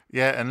there.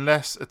 Yeah,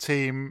 unless a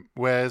team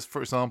wears,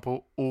 for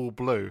example, all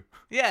blue.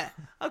 Yeah.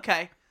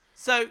 Okay.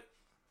 So,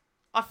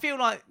 I feel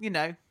like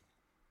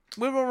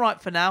we're all right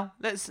for now.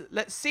 Let's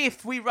see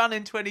if we run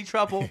into any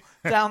trouble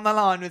down the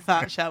line with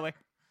that, shall we?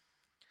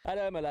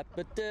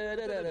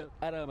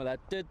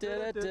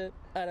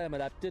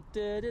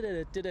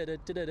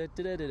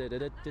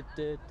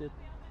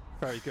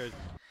 Very good.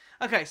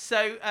 Okay,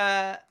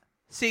 so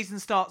season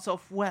starts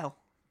off well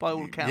by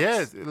all accounts.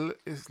 Yeah,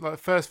 it's like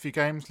first few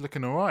games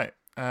looking all right.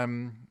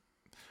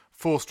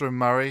 Forster and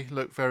Murray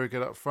look very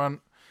good up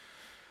front.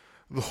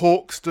 The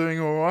Hawks doing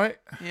all right.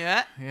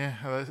 Yeah. Yeah,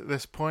 at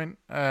this point.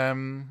 I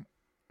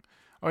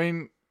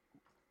mean,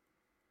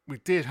 we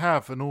did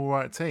have an all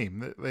right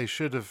team. They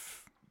should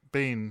have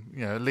been,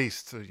 at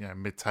least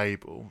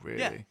mid-table,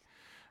 really.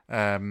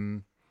 Yeah.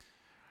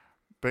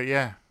 But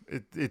yeah,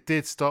 it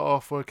did start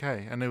off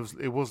okay, and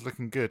it was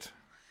looking good.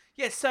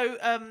 Yeah, so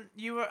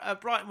you were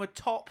Brighton were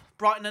top.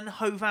 Brighton and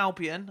Hove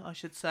Albion, I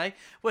should say,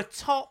 were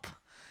top.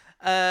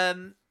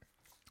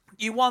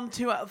 You won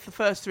 2 out of the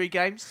first 3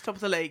 games, top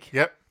of the league.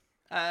 Yep.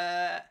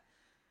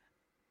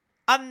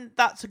 And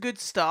that's a good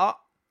start.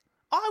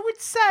 I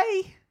would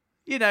say,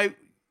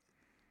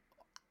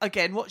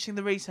 again, watching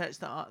the research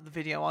the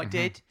video I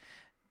did,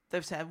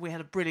 they've said we had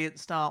a brilliant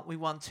start. We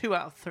won 2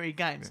 out of 3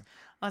 games. Yeah.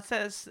 I'd say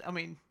that's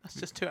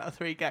just 2 out of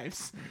 3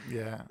 games.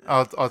 Yeah,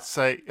 I'd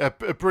say a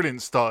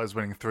brilliant start is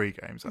winning 3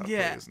 games out of 3,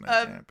 isn't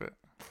it? But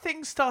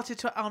things started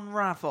to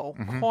unravel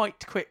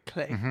quite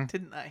quickly,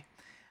 didn't they?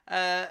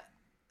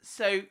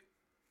 So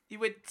you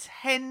were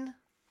 10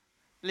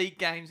 league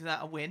games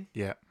without a win,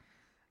 Yeah.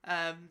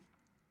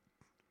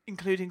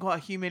 including quite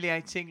a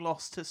humiliating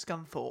loss to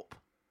Scunthorpe.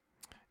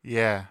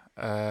 Yeah.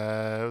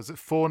 Was it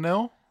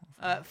 4-0?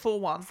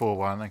 4-1.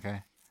 4-1,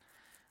 okay.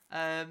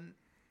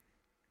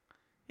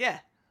 Yeah,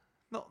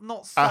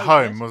 not so At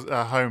home, good. was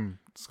at home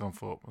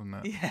Scunthorpe,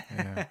 wasn't it? Yeah.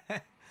 Yeah.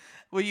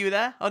 Were you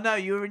there? Oh no,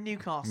 you were in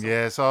Newcastle.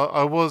 Yeah, so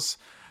I was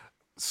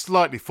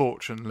slightly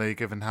fortunately,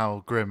 given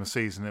how grim a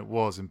season it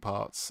was in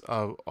parts,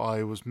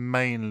 I was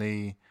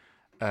mainly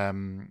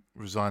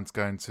resigned to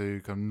going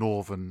to kind of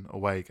northern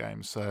away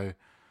games. So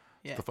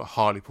Yeah. stuff like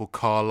Hartlepool,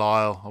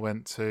 Carlisle I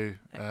went to.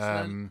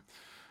 Excellent.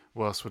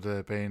 What else would there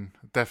have been?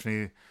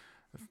 Definitely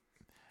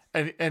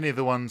any of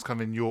the ones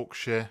kind of in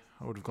Yorkshire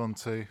I would have gone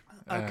to.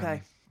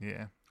 Okay.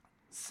 Yeah.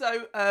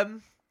 So,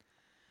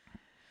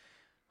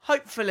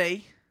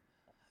 hopefully,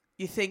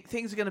 you think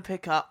things are going to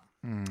pick up.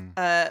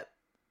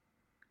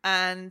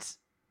 And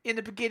in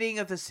the beginning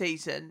of the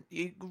season,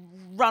 you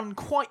run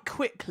quite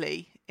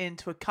quickly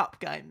into a cup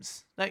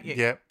games, don't you?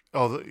 Yeah.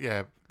 Oh,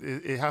 yeah.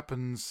 It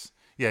happens.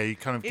 Yeah, you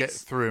kind of get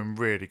It's- through them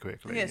really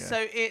quickly. Yeah,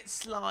 so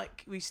it's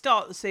like we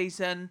start the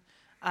season,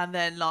 and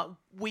then like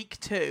week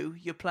 2,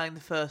 you're playing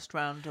the first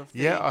round of the...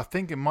 Yeah, I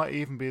think it might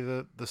even be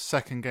the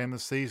second game of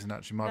the season.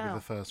 Actually, might be No.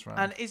 the first round.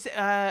 And is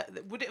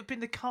it? Would it have been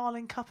the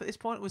Carling Cup at this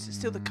point? Or was it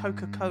still the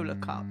Coca-Cola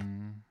Cup,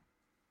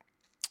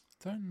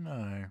 Don't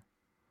know.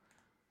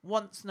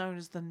 once known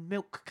as the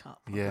Milk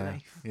Cup? I Yeah,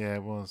 believe. yeah,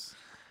 it was.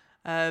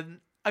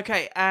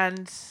 Okay,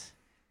 and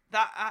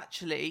that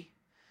actually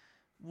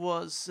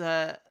was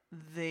the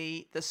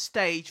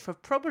stage for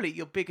probably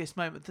your biggest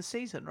moment of the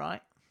season,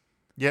 right?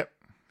 Yep.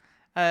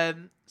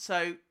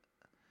 So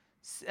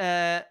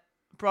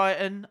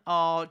Brighton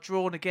are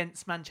drawn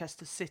against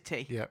Manchester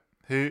City. Yep.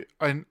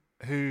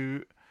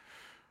 Who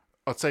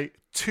I'd say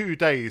 2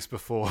 days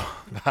before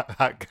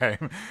that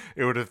game,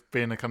 it would have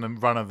been a kind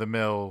of run of the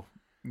mill,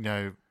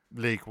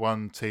 League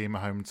One team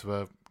home to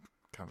a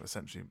kind of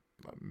essentially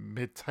like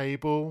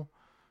mid-table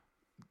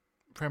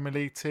Premier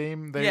League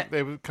team.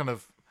 They were kind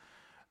of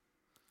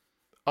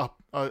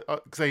up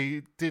because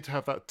they did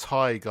have that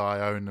Thai guy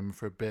own them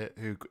for a bit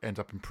who ended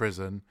up in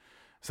prison,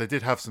 so they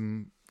did have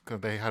some.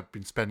 They had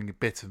been spending a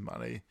bit of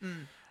money,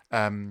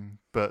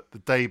 but the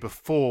day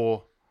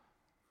before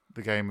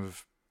the game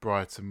of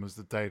Brighton was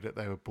the day that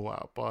they were bought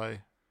out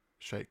by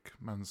Sheikh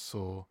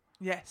Mansour.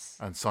 Yes.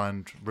 And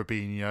signed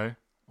Robinho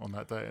on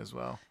that day as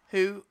well.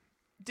 Who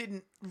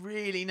didn't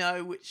really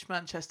know which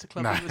Manchester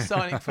club No. he was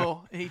signing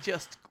for. He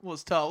just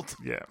was told.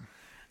 Yeah.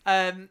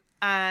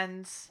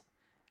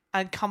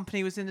 And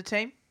Company was in the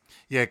team.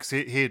 Yeah, because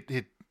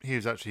he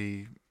was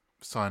actually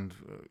signed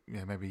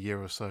maybe a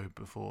year or so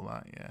before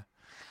that, yeah.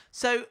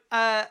 So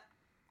I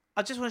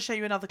just want to show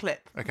you another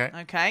clip.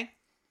 Okay.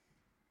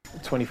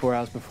 24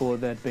 hours before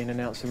they'd been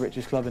announced the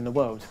richest club in the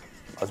world.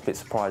 I was a bit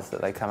surprised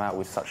that they come out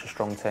with such a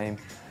strong team.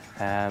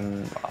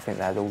 I think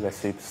they had all their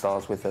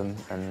superstars with them,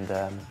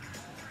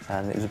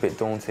 and it was a bit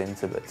daunting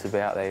to be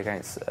out there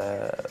against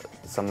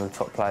some of the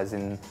top players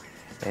in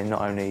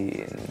not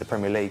only in the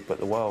Premier League but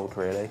the world,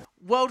 really.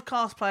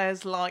 World-class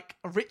players like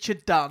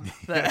Richard Dunn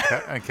there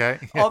Okay.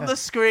 on the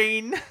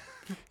screen.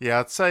 Yeah,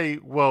 I'd say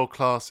world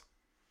class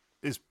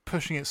is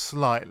pushing it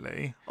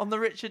slightly. On the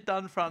Richard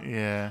Dunn front.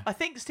 Yeah. I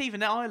think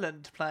Stephen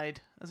Ireland played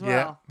as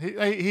well.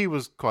 Yeah, he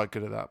was quite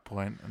good at that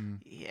point.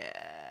 And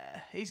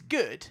Yeah, he's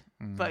good,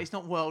 but he's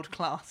not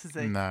world-class, is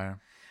he? no.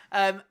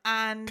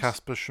 And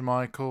Kasper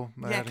Schmeichel.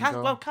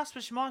 Kasper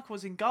Schmeichel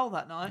was in goal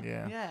that night.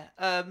 Yeah.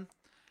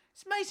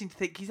 It's amazing to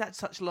think he's had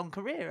such a long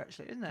career,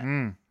 actually, isn't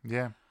it?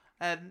 Yeah.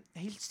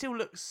 He still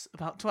looks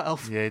about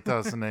 12. Yeah, he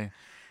does, doesn't he?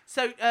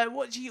 So,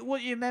 what are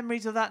your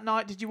memories of that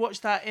night? Did you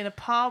watch that in a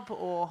pub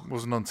or?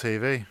 Wasn't on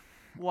TV.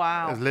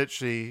 Wow. I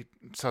literally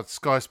just had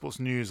Sky Sports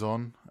News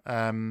on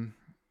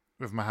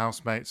with my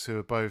housemates who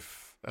are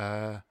both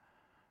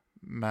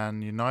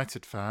Man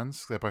United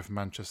fans. They're both from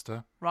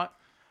Manchester. Right.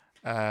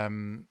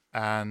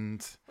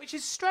 And Which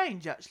is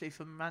strange, actually,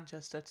 for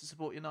Manchester to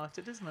support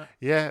United, isn't it?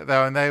 yeah,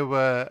 they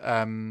were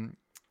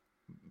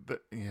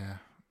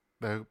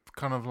they're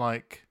kind of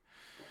like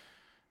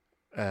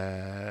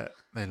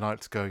they like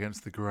to go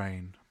against the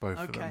grain, both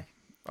of them. Okay.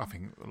 I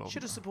think a lot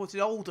Should of have them. supported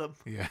Oldham.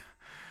 Yeah.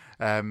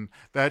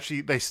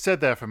 They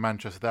said they're from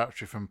Manchester. They're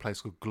actually from a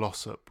place called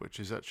Glossop, which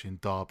is actually in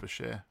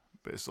Derbyshire,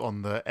 but it's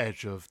on the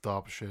edge of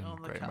Derbyshire and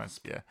On the Great cusp.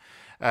 Manchester.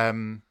 Yeah.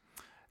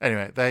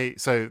 Anyway,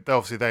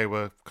 they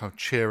were kind of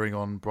cheering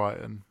on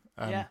Brighton.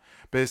 Yeah.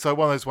 But it's like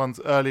one of those ones,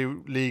 early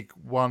League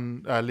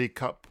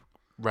Cup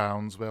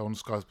rounds where on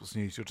Sky Sports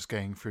News you're just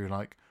getting through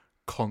like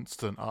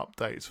constant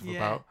updates of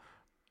about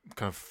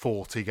kind of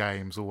 40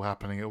 games all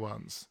happening at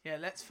once. Yeah,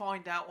 let's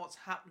find out what's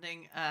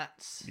happening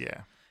at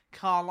Yeah.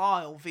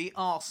 Carlisle v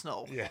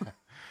Arsenal. Yeah.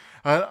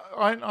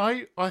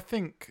 I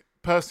think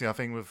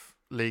personally, with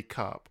League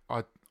Cup,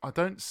 I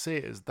don't see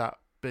it as that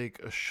big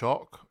a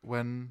shock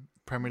when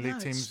Premier League No,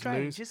 it's teams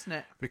strange, lose, isn't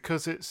it?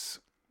 because it's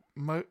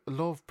a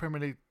lot of Premier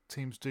League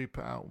teams do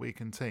put out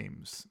weakened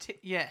teams,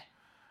 Yeah.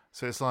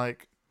 so it's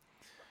like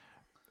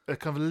a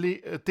kind of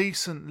a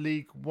decent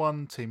League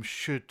One team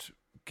should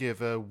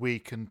give a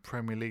weakened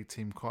Premier League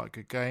team quite a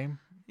good game.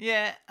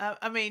 Yeah,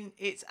 I mean,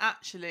 it's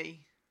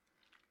actually,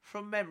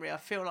 from memory, I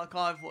feel like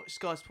I've watched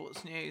Sky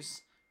Sports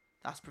News.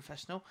 That's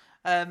professional.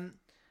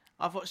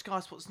 I've watched Sky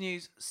Sports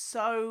News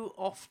so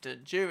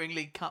often during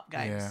League Cup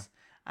games,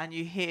 and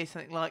you hear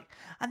something like,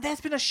 and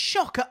there's been a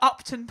shock at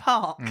Upton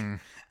Park. And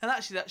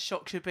actually that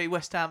shock should be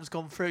West Ham's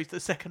gone through to the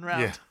second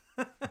round.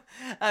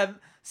 Yeah.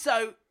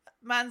 So,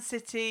 Man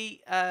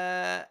City,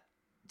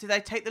 do they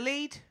take the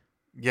lead?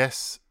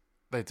 Yes,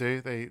 they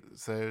do.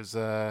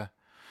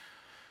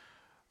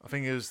 I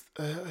think it was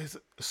a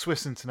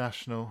Swiss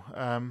international.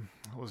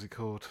 What was he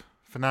called?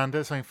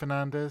 Fernandez?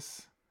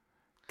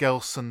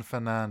 Gelson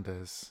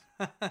Fernandez.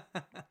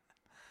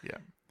 Yeah.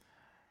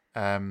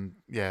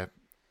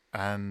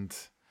 And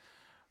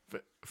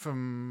so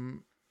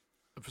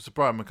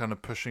Brighton were kind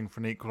of pushing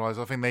for an equaliser.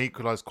 I think they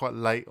equalised quite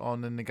late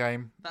on in the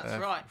game.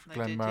 That's right.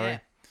 Glenn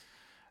Murray.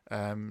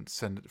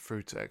 Send it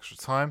through to extra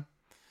time.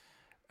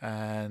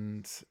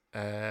 And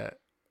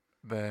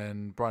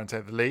then Brighton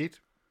take the lead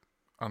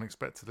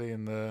unexpectedly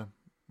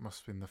must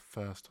have been the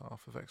first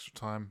half of extra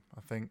time,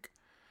 I think.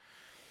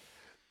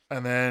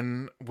 And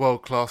then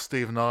world-class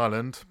Stephen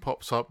Ireland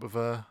pops up with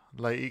a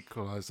late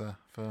equaliser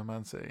for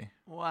Man City.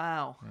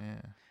 Wow.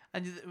 Yeah.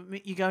 And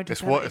you go into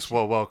it's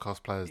what world-class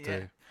players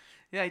do.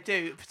 Yeah, they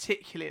do,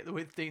 particularly at the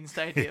Withdean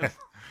Stadium.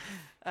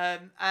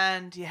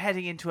 And you're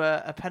heading into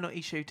a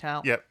penalty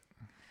shootout. Yep.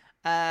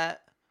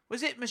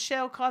 Was it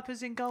Michelle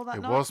Kuipers in goal that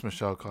night? It was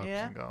Michelle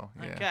Kuipers in goal,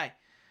 yeah.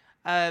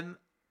 Okay.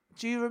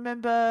 Do you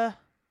remember...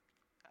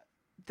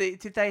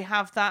 Did they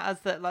have that as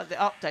the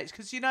updates?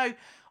 Because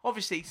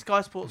obviously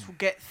Sky Sports will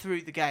get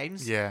through the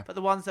games, but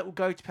the ones that will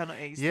go to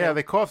penalties,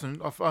 they quite often.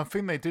 I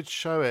think they did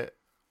show it,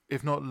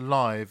 if not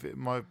live.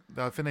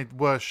 I think they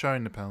were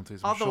showing the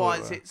penalties.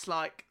 Otherwise, it's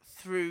like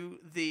through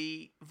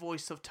the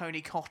voice of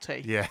Tony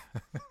Cottee. Yeah,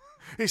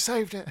 he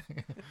saved it.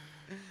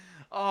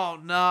 Oh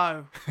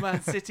no,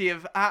 Man City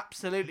have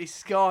absolutely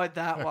skied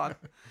that one.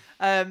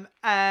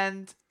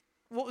 And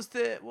what was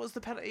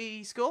the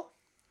penalty score?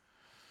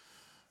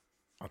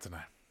 I don't know.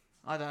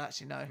 I don't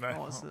actually know. No,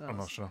 I'm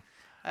not sure.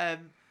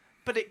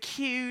 But it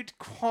cued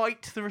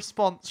quite the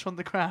response from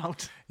the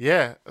crowd.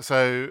 Yeah,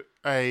 so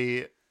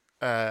a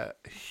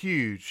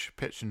huge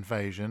pitch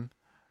invasion,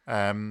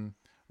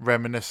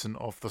 reminiscent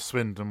of the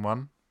Swindon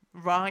one.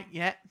 Right,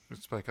 yeah. We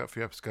spoke up a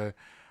few episodes ago.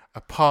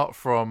 Apart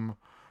from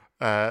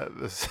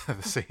the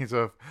scenes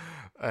of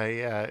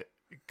a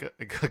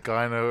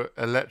guy in an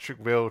electric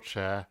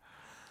wheelchair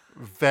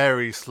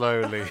very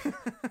slowly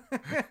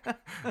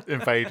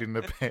invading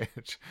the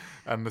pitch,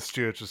 and the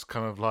steward just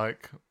kind of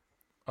like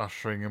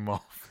ushering him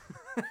off.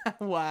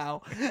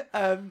 Wow.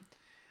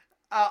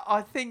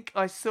 I think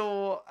I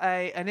saw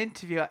an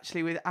interview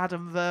actually with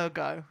Adam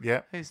Virgo.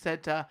 Yeah. Who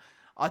said,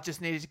 I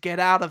just needed to get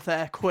out of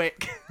there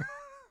quick.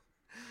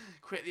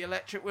 Quick, the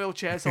electric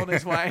wheelchair's on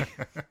his way.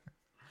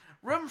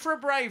 Room for a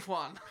brave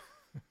one.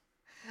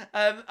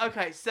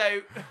 Okay,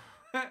 so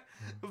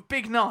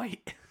big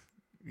night.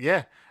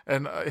 Yeah,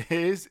 and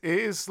it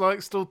is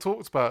like still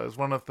talked about as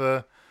one of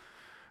the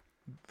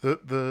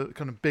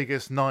kind of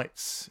biggest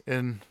nights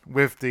in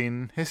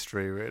Withdean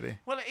history, really.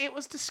 Well, it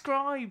was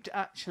described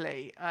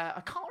actually.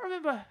 I can't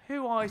remember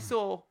who I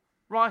saw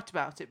write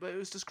about it, but it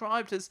was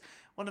described as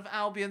one of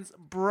Albion's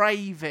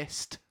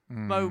bravest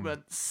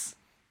moments.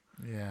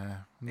 Yeah,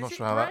 I'm Is not it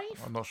sure how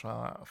brave? I'm not sure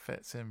how that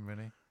fits in,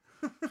 really.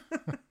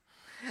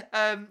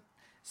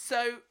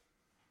 So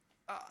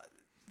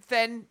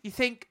then you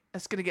think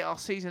it's going to get our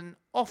season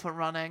off and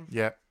running.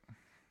 Yeah.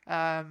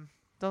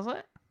 Does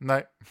it?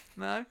 No.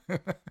 No?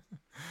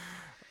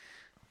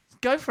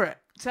 Go for it.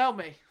 Tell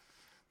me.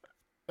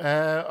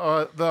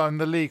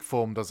 The league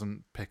form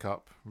doesn't pick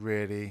up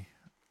really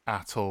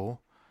at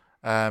all.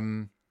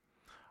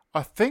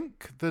 I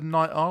think the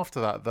night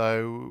after that,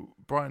 though,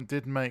 Brighton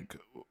did make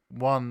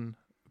one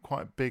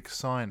quite big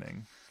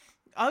signing.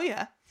 Oh,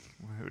 yeah.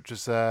 Which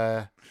is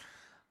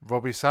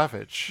Robbie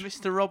Savage.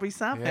 Mr. Robbie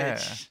Savage.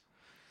 Yeah.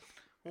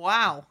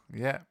 Wow.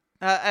 Yeah.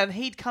 And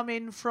he'd come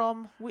in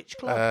from which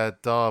club?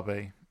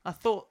 Derby. I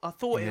thought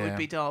it would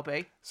be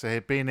Derby. So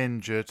he'd been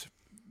injured.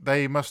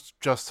 They must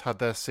just had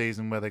their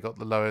season where they got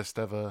the lowest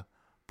ever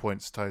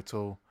points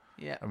total.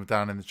 Yeah. And were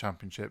down in the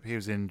Championship. He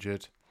was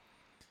injured.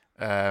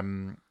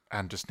 And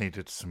just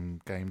needed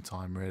some game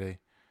time, really.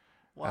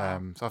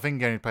 Wow. So I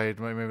think he only played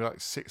maybe like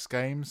 6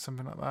 games,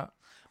 something like that.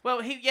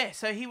 Well,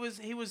 so he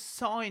was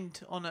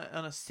signed on a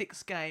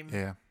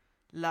 6-game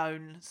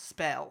loan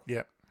spell.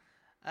 Yeah.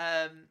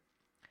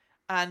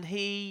 And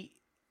he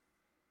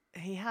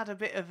had a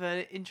bit of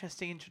an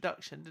interesting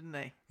introduction, didn't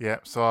he? Yeah.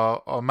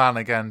 So our man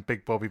again,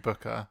 Big Bobby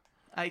Booker,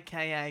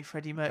 AKA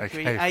Freddie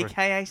Mercury, AKA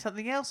AKA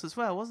something else as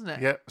well, wasn't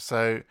it? Yeah.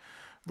 So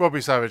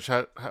Robbie Savage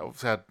had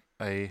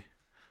I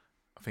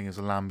think it was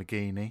a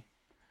Lamborghini,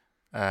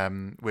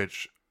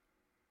 which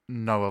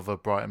no other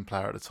Brighton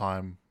player at the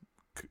time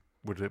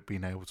would have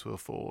been able to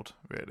afford,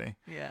 really.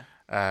 Yeah.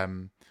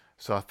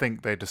 So I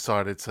think they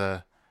decided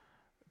to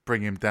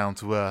bring him down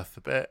to earth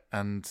a bit,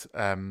 and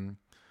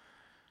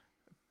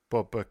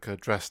Bob Booker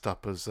dressed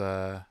up as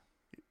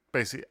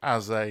basically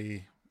as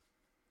a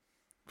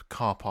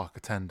car park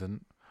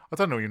attendant. I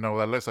don't even know what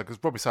that looks like,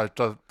 because Robbie Savage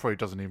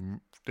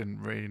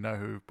didn't really know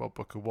who Bob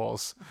Booker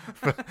was.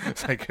 But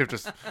so he could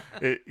just,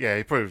 he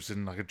probably was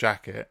in like a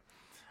jacket,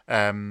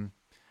 and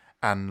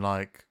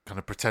like kind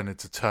of pretended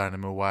to turn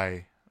him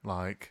away,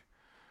 like.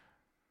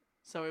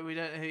 Sorry, we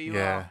don't know who you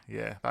are.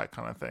 Yeah, that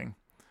kind of thing.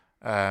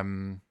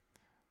 So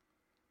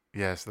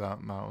that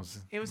was.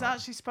 It was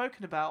actually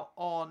spoken about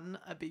on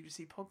a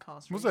BBC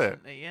podcast recently. Was it?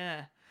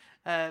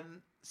 Yeah.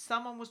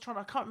 Someone was trying.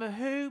 I can't remember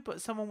who, but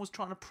someone was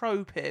trying to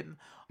probe him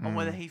on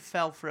whether he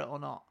fell for it or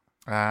not.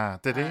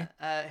 Did he?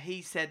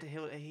 He said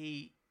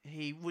he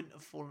wouldn't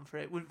have fallen for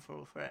it. Wouldn't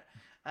fall for it.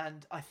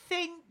 And I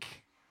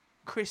think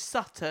Chris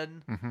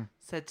Sutton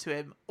said to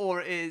him,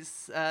 or it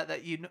is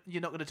that you're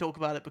not going to talk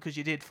about it because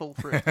you did fall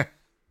for it.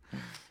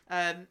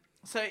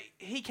 So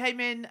he came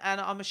in, and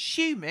I'm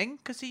assuming,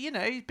 because he's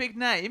a big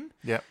name,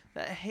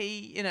 that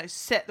he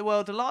set the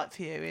world alight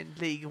for you in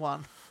League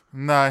One.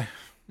 No.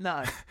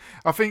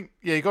 I think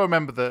you got to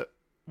remember that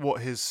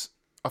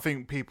I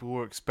think people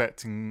were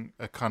expecting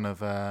a kind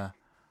of a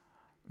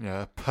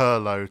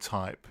Pirlo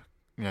type,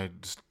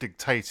 just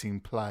dictating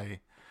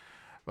play.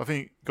 I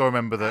think you got to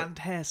remember that, and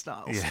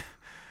hairstyles. Yeah,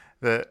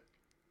 that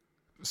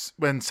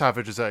when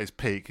Savage was at his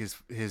peak,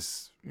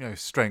 his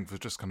strength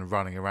was just kind of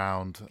running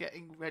around,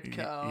 getting red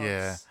cards.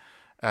 Yeah.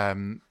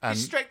 And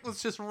his strength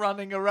was just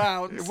running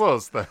around. It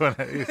was though,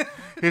 wasn't it?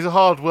 He's a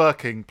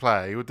hard-working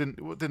player who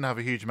didn't have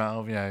a huge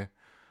amount of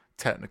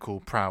technical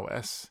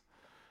prowess,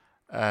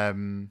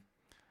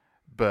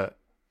 but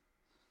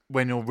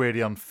when you're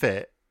really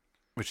unfit,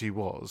 which he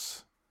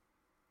was,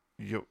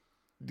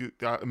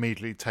 that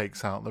immediately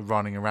takes out the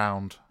running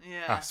around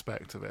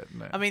aspect of it,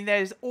 isn't it? I mean,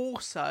 there's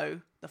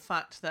also the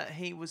fact that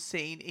he was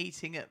seen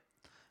eating at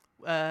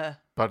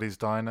Buddy's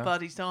Diner.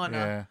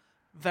 Yeah.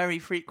 Very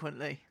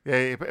frequently.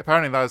 Yeah,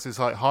 apparently that was his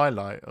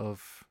highlight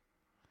of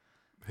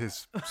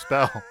his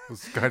spell,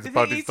 was going to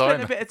Buddy's Diner.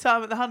 He spent a bit of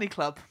time at the Honey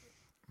Club.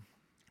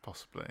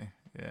 Possibly,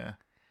 yeah.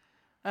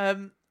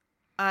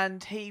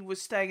 And he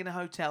was staying in a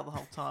hotel the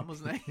whole time,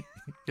 wasn't he?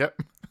 Yep.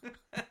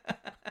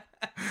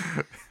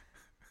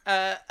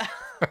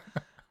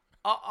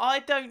 I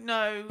don't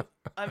know.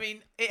 I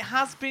mean, it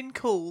has been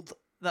called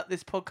that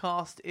this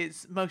podcast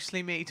is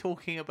mostly me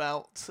talking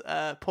about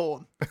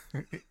porn.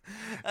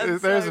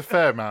 There's a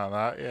fair amount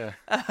of that,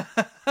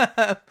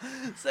 yeah.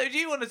 So do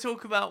you want to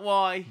talk about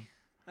why?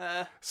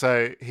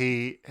 So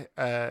he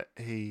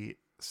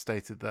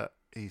stated that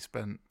he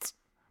spent...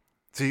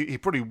 So he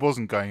probably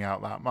wasn't going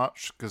out that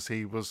much, because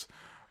he was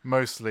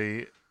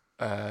mostly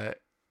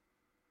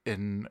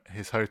in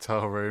his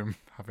hotel room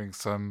having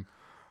some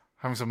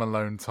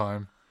alone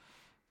time.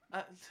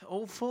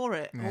 All for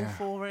it. Yeah. All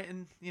for it,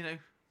 and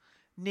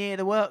near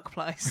the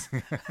workplace.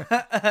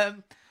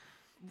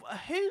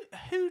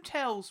 Who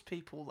tells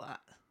people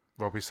that?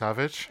 Robbie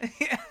Savage.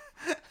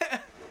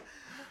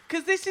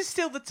 Because this is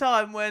still the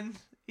time when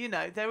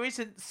there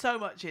isn't so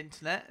much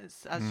internet,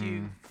 as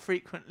you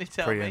frequently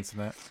tell me.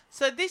 Pre-internet.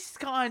 So this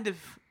kind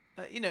of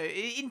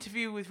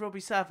interview with Robbie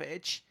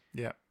Savage.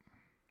 Yeah.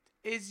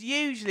 Is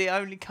usually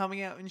only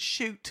coming out in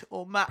Shoot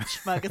or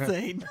Match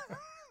magazine.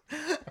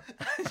 You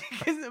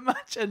can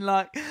imagine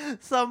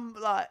some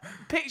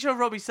picture of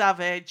Robbie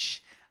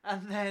Savage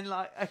and then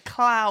a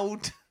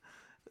cloud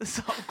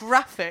sort of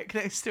graphic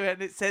next to it,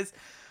 and it says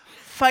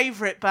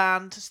favourite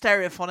band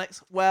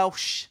Stereophonics,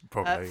 Welsh.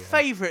 Probably,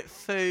 favourite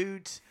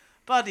food,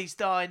 Buddy's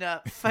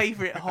Diner.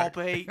 Favourite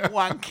hobby,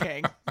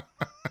 wanking.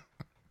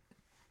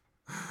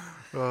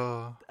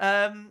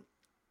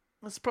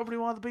 That's probably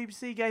why the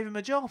BBC gave him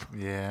a job.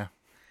 Yeah.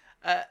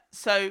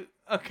 So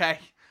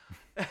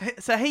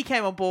so he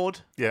came on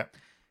board. Yeah.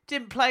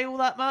 Didn't play all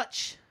that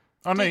much.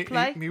 Oh no,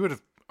 he would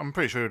have. I'm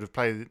pretty sure he would have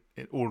played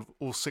it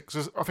all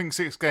 6. I think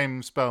 6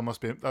 game spell must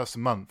be, that's a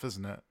month,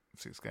 isn't it?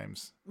 6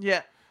 games.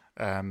 Yeah.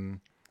 Yeah,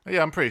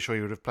 I'm pretty sure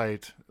he would have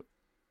played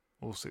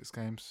all 6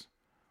 games.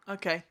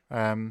 Okay.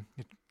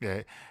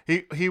 Yeah,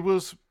 he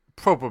was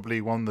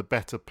probably one of the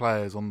better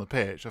players on the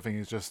pitch. I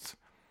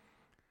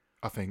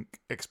think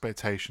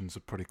expectations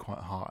are pretty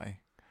quite high,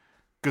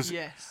 because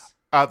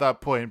at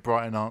that point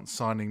Brighton aren't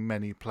signing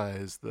many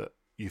players that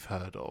you've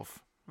heard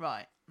of.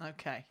 Right.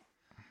 Okay.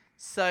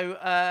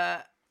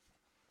 So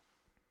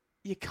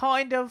you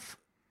kind of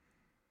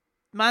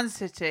Man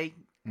City.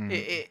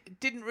 It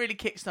didn't really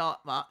kickstart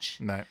much.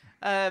 No.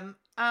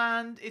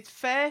 And it's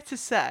fair to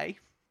say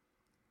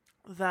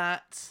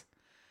that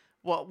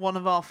one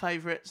of our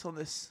favourites on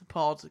this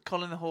pod,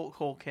 Colin the Hawk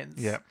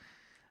Hawkins,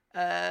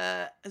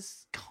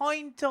 has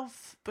kind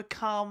of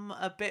become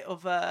a bit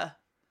of a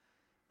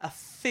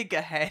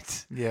figurehead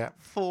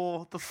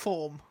for the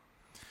form.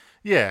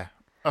 Yeah.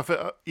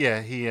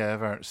 He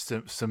very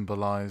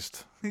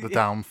symbolised the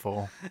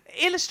downfall.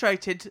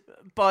 Illustrated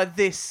by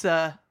this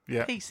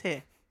piece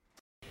here.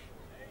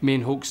 Me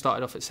and Hawk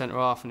started off at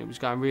centre-half and it was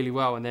going really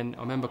well, and then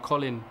I remember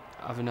Colin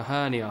having a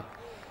hernia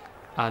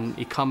and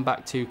he come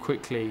back too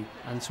quickly,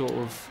 and sort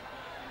of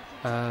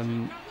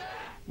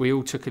we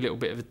all took a little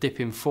bit of a dip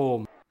in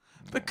form.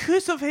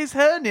 because of his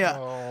hernia.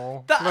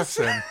 Oh, That's bless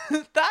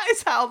him. that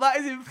is how that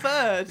is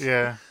inferred.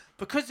 Yeah.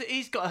 Because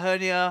he's got a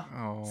hernia,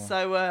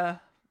 so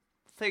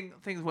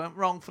things went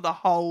wrong for the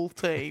whole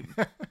team.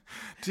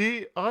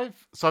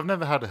 I've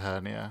never had a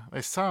hernia.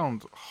 They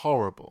sound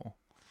horrible.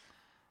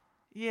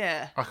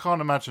 Yeah. I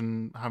can't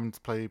imagine having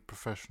to play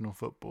professional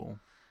football.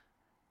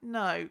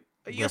 No.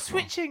 You're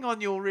switching on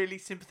your really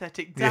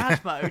sympathetic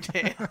dad mode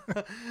here.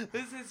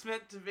 This is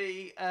meant to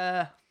be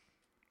the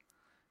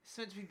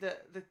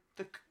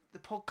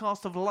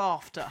podcast of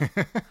laughter.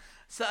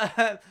 So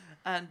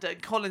and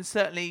Colin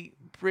certainly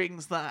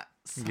brings that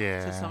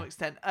to some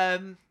extent.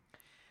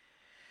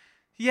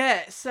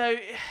 So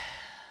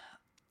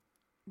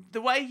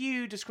the way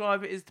you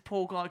describe it is the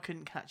poor guy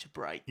couldn't catch a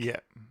break.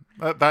 Yeah.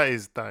 That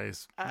is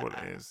what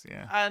it is,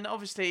 yeah. And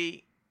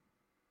obviously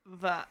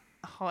that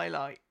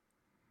highlight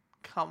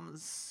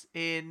comes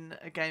in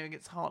a game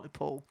against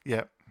Hartlepool.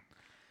 Yep.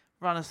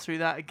 Run us through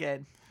that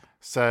again.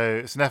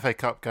 So it's an FA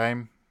Cup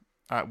game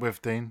at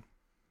Withdean.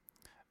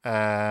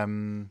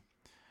 Brighton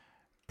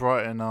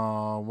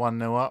are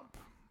 1-0 up,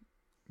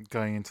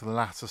 going into the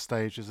latter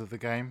stages of the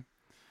game.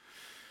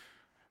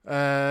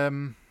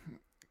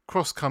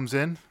 Cross comes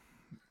in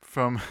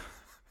from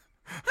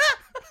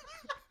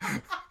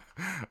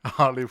a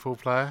Hartlepool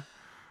player,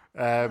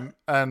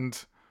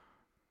 and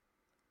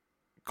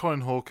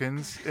Colin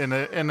Hawkins in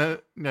a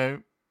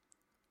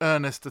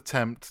earnest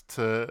attempt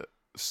to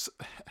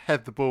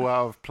head the ball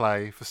out of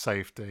play for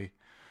safety.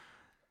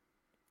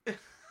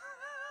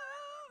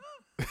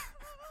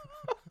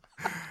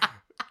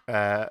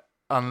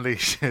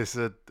 Unleashes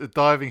a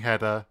diving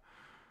header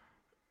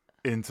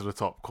into the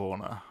top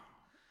corner.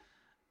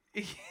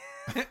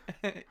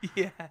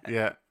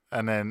 Yeah,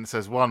 and then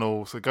says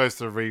 1-1, so it goes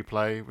to the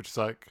replay, which is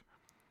like,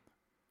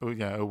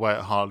 away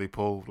at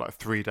Hartlepool, like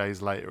 3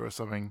 days later or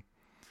something.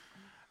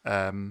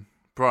 Brighton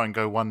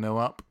go 1-0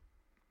 up.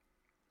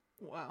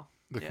 Wow,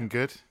 looking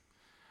good.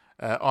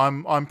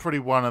 I'm probably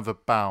one of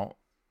about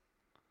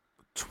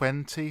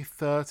 20,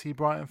 30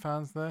 Brighton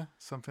fans there,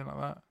 something like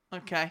that.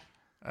 Okay.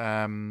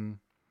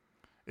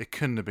 It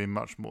couldn't have been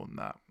much more than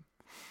that.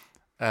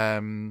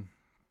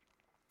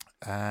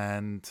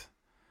 And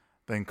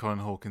then Colin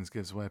Hawkins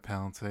gives away a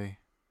penalty.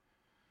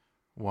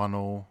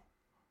 1-1.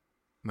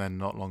 Then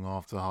not long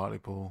after,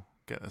 Hartlepool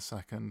get the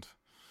second.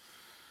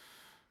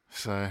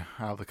 So,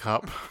 out of the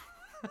cup.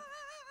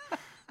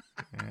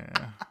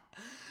 Yeah.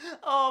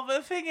 Oh, but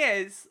the thing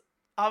is,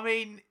 I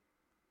mean,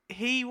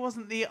 he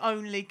wasn't the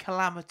only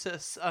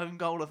calamitous own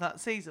goal of that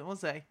season,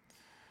 was he?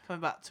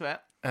 Coming back to it.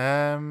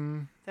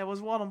 There was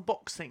one on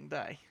Boxing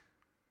Day.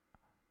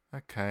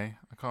 Okay,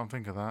 I can't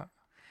think of that.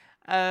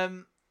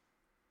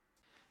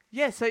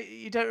 Yeah, so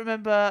you don't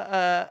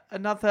remember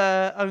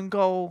another own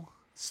goal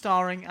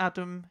starring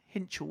Adam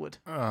Hinchelwood?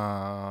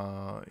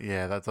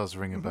 Yeah, that does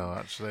ring a bell,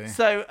 actually.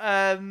 So,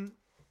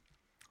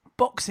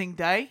 Boxing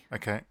Day.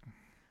 Okay.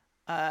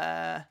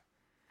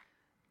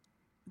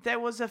 There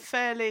was a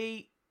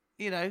fairly,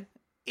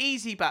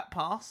 easy back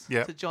pass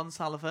to John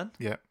Sullivan.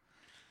 Yeah.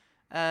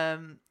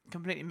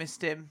 Completely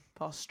missed him.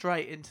 Passed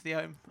straight into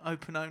the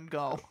open own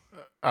goal.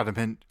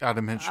 Adam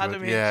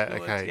Hinchelwood. Yeah.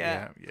 Okay.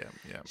 Yeah.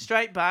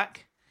 Straight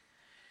back.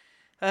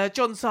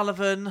 John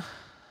Sullivan,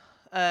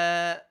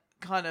 kind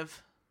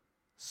of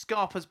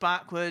scarpers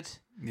backward.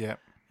 Yeah.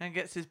 And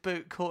gets his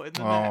boot caught in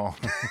the net.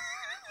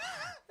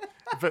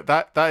 But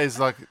that is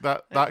like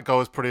that goal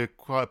is probably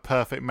quite a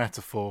perfect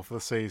metaphor for the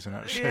season,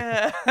 actually.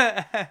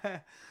 Yeah.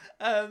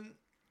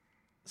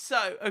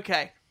 So,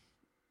 okay.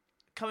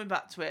 Coming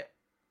back to it.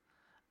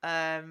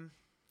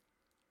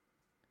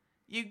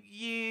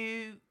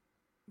 You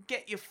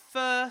get your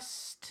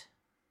first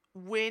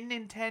win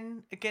in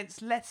 10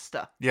 against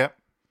Leicester. Yep.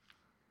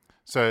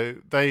 So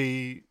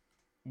they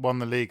won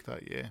the league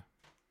that year.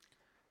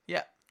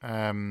 Yeah.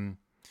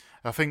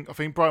 I think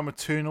Brighton were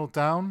 2-0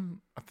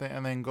 down,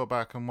 and then got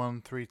back and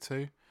won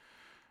 3-2.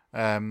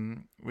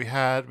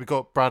 We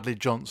got Bradley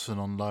Johnson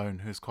on loan,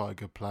 who's quite a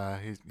good player.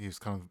 He's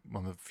kind of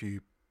one of the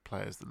few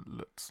players that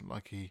looked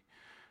like he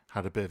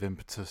had a bit of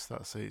impetus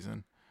that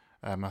season.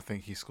 I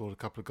think he scored a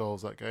couple of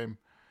goals that game.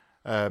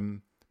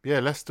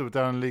 Leicester were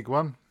down in League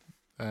One.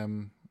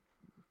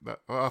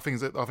 I think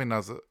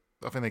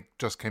they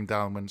just came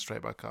down and went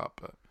straight back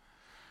up. But,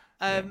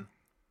 and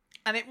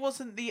it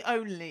wasn't the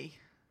only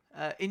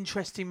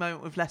interesting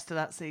moment with Leicester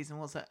that season,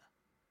 was it?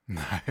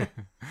 No.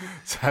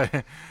 So,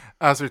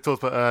 as we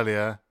talked about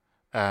earlier,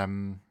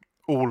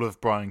 all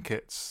of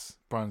Brighton's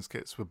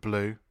kits were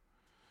blue,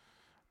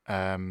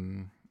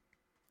 and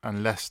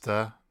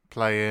Leicester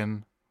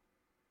playing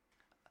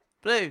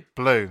blue.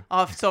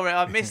 Oh, sorry,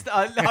 I missed.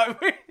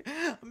 I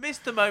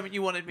missed the moment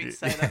you wanted me to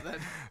say that. Then.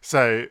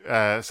 So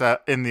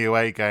in the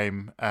away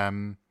game,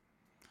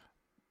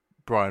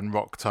 Brighton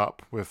rocked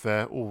up with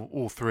their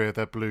all three of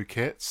their blue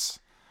kits.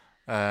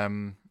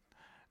 Ended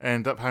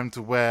up having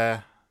to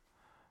wear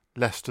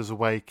Leicester's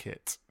away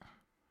kit.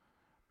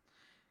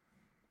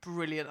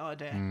 Brilliant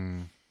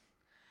idea.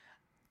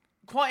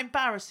 Quite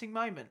embarrassing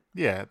moment.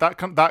 Yeah,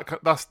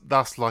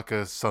 that's like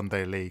a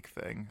Sunday league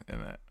thing,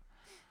 isn't it?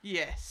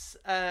 Yes.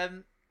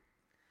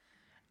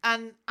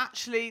 And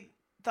actually,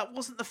 that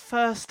wasn't the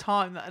first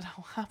time that had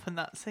happened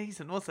that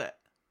season, was it?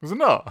 Was it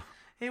not?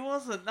 It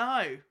wasn't,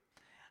 no.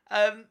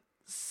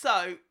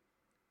 So,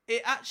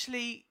 it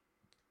actually,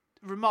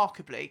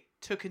 remarkably,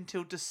 took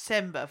until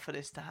December for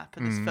this to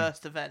happen, this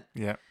first event.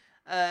 Yeah.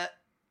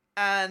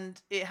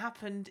 And it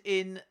happened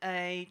in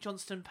a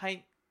Johnston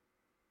Paint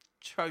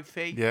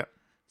Trophy Yeah.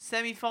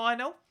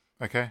 semi-final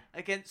Okay.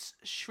 against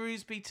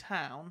Shrewsbury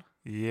Town.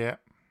 Yeah.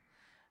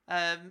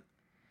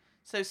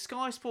 So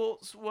Sky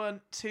Sports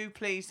weren't too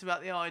pleased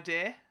about the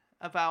idea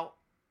about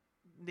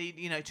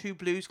the two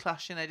blues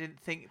clashing. They didn't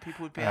think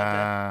people would be able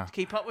to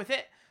keep up with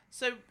it.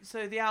 So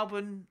the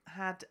Albion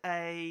had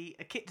a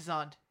kit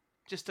designed,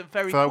 just a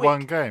very For that quick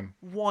one game.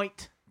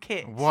 white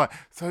kit. Why?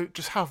 So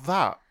just have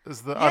that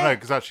as the. Yeah. I know,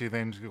 because actually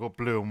then you've got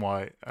blue and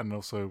white, and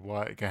also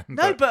white again.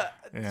 No, but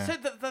yeah. so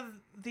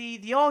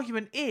the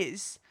argument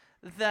is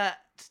that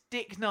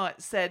Dick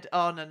Knight said,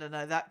 "Oh no,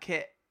 that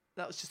kit."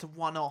 That was just a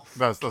one-off.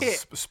 That's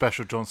kit. a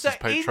special Johnson's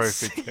Paint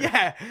Trophy kit.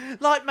 Yeah,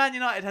 like Man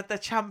United had their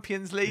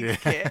Champions League Yeah.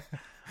 kit.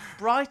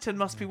 Brighton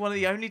must be one of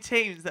the only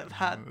teams that have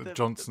had the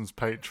Johnson's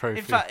Paint Trophy.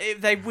 In fact,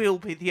 they will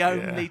be the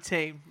only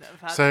team that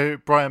have had. So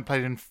Brighton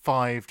played in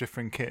 5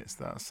 different kits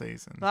that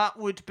season. That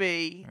would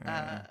be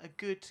a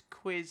good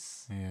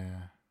quiz.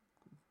 Yeah.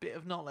 Bit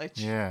of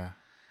knowledge. Yeah.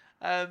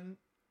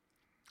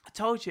 I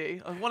told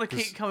you, I want to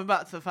keep coming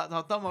back to the fact that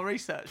I've done my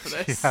research for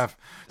this. You have.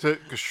 So,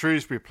 because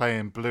Shrewsbury play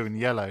in blue and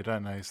yellow,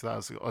 don't they? So that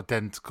was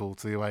identical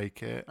to the away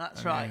kit.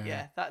 That's right,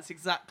 yeah. That's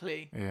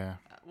exactly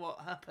what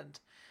happened.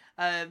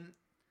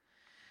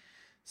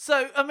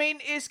 So, I mean,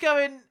 it's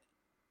going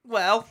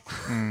well,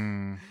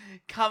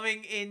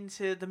 coming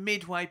into the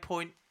midway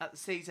point at the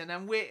season,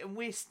 and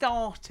we're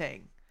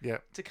starting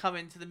to come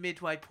into the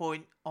midway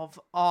point of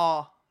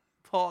our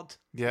pod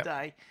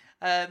today.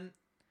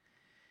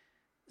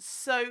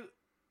 So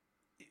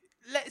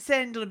let's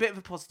end on a bit of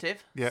a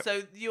positive. Yep.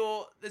 So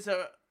there's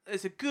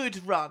a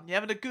good run. You're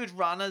having a good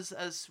run,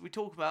 as we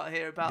talk about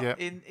here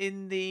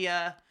in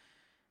the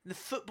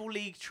Football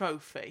League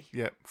Trophy.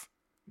 Yep.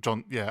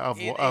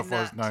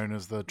 Otherwise known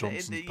as the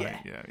Johnson's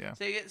Paint. Yeah.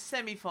 So you get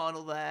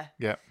semi-final there.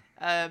 Yeah.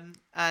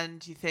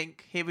 And you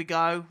think, here we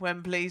go,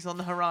 Wembley's on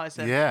the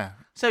horizon. Yeah.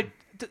 So,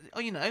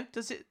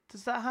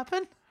 does that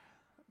happen?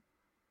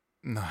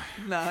 No.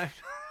 No.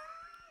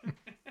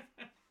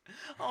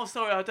 Oh,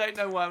 sorry, I don't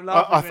know why I'm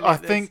laughing. I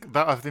think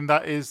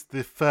that is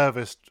the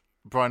furthest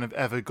Brighton have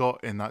ever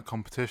got in that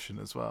competition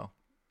as well.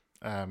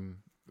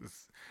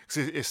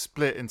 It's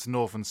split into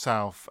North and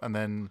South, and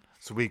then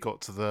so we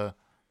got to the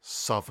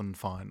Southern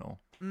final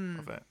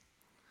of it.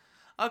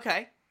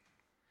 Okay.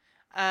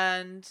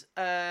 And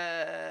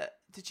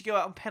did you go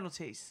out on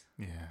penalties?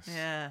 Yes.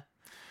 Yeah.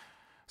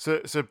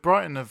 So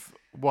Brighton have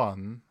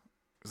won.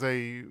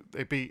 They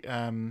beat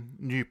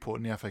Newport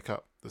in the FA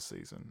Cup this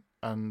season,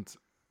 and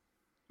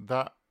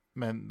that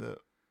meant that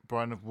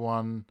Brighton have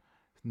won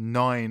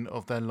 9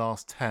 of their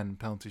last 10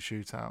 penalty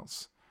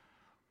shootouts.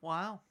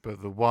 Wow.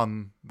 But the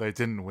one they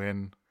didn't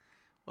win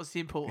was the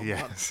important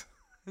yes.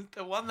 one.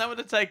 The one that would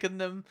have taken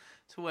them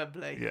to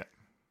Wembley.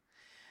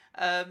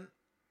 Yeah.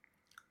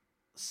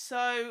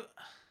 So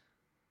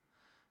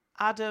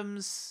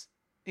Adams,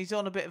 he's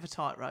on a bit of a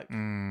tightrope.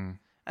 And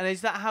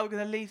is that how we're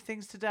going to leave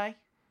things today?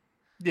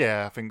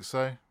 Yeah, I think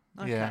so.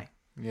 Okay.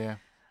 Yeah.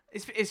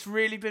 It's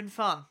really been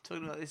fun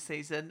talking about this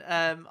season.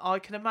 I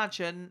can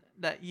imagine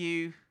that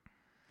you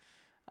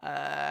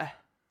have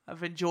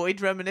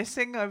enjoyed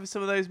reminiscing over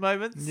some of those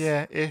moments.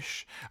 Yeah,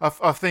 ish.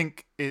 I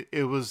think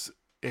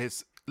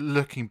it's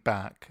looking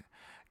back,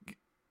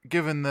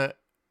 given that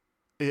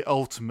it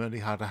ultimately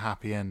had a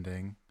happy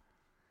ending,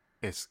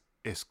 it's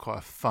quite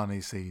a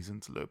funny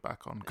season to look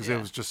back on, because it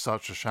was just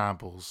such a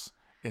shambles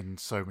in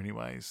so many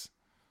ways.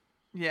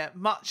 Yeah,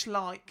 much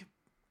like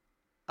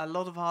a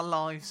lot of our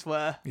lives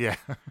were. Yeah.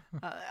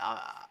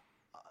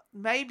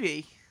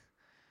 Maybe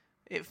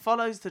it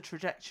follows the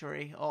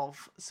trajectory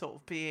of sort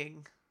of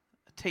being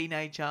a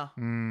teenager.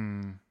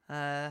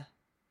 I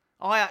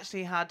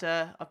actually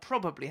I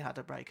probably had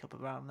a breakup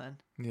around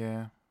then.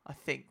 Yeah. I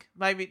think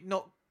maybe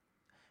not.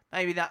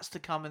 Maybe that's to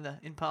come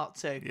in part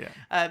 2.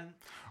 Yeah.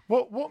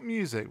 What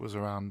music was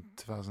around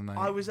 2008?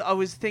 I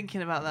was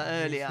thinking about that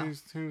earlier.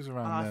 Who's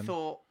around then? I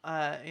thought,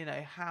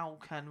 how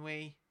can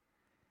we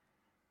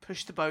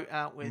push the boat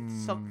out with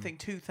something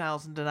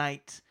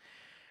 2008?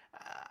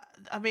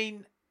 I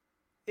mean,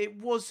 it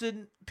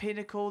wasn't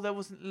pinnacle. There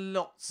wasn't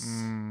lots.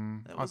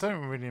 I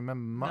don't really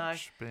remember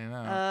much being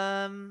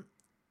out.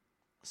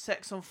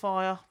 Sex on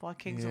Fire by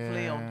Kings of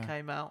Leon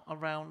came out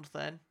around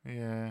then.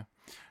 Yeah.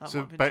 That So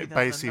might have been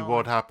basically 2009.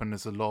 what happened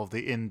is a lot of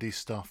the indie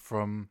stuff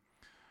from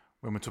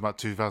when we're talking about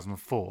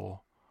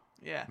 2004,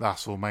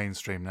 that's all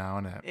mainstream now,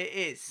 isn't it? It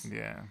is.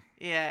 Yeah.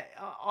 Yeah,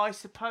 I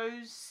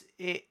suppose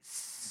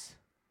it's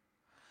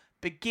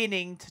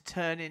beginning to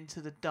turn into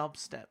the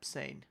dubstep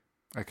scene.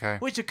 Okay.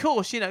 Which, of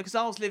course, because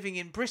I was living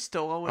in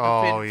Bristol, I would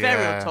have been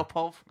very on top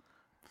of.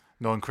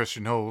 Not in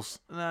Christian halls.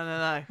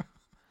 No.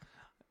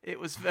 It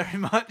was very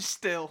much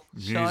still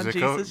Shine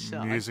Jesus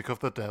Shine. Music of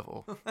the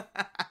devil.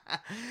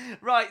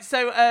 Right,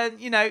 so,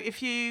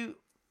 if you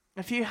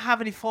If you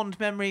have any fond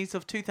memories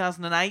of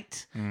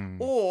 2008,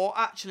 or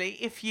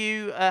actually if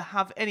you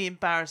have any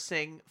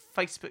embarrassing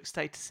Facebook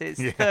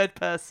statuses, third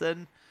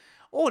person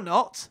or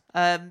not,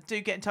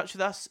 do get in touch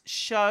with us.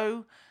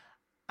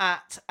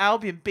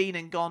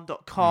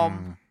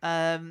 show@albionbeanandgone.com.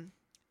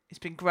 It's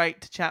been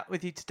great to chat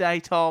with you today,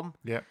 Tom.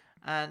 Yep.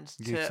 And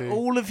You to too.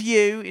 all of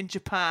you in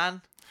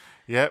Japan.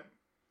 Yep.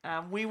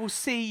 And we will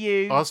see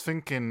you. I was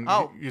thinking,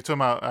 you're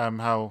talking about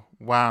how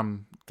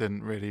Wham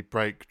didn't really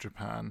break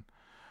Japan.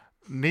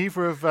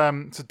 Neither of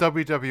so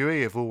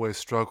WWE have always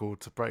struggled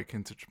to break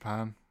into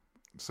Japan,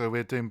 so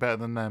we're doing better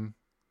than them.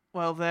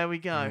 Well, there we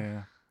go.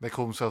 Yeah, they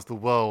call themselves the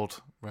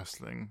World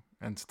Wrestling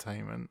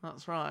Entertainment.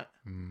 That's right.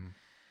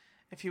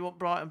 If you want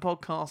Brighton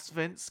podcasts,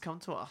 Vince, come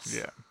to us.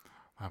 Yeah,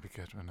 that'd be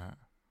good, wouldn't it?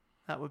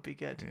 That would be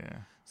good. Yeah.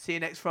 See you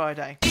next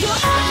Friday. You're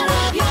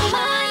out of your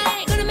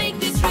mind. Gonna make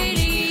this really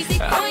easy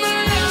for you.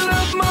 I'm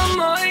out of my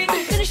mind.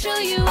 Gonna show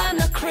you I'm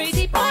not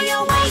crazy, boy.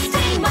 You're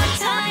wasting my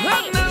time.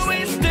 I'm not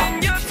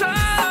wasting your time.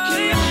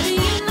 You're out of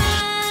your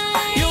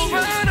mind. You're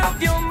out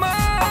of your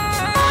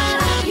mind.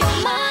 Out of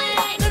your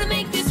mind. Gonna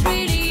make this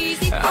really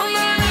easy for you.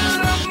 I'm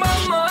out of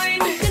my mind.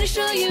 Gonna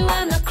show you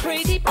I'm not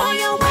crazy, boy.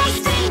 You're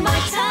wasting my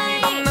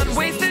time. I'm not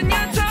wasting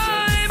your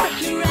time.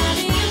 You're out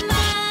of your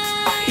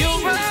mind.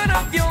 You're out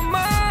of your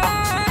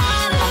mind.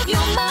 Out of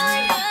your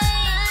mind.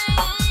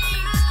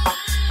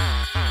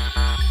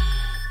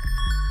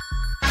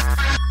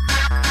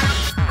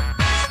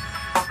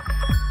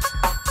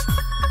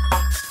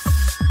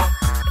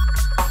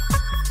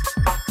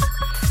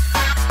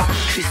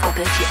 True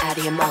Slippers, you're out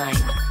of your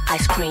mind.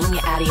 Ice cream,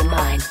 you're out of your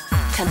mind.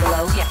 Ten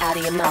Below, you're out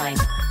of your mind.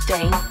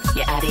 Dane,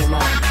 you're out of your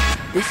mind.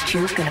 This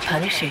tune's gonna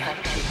punish you.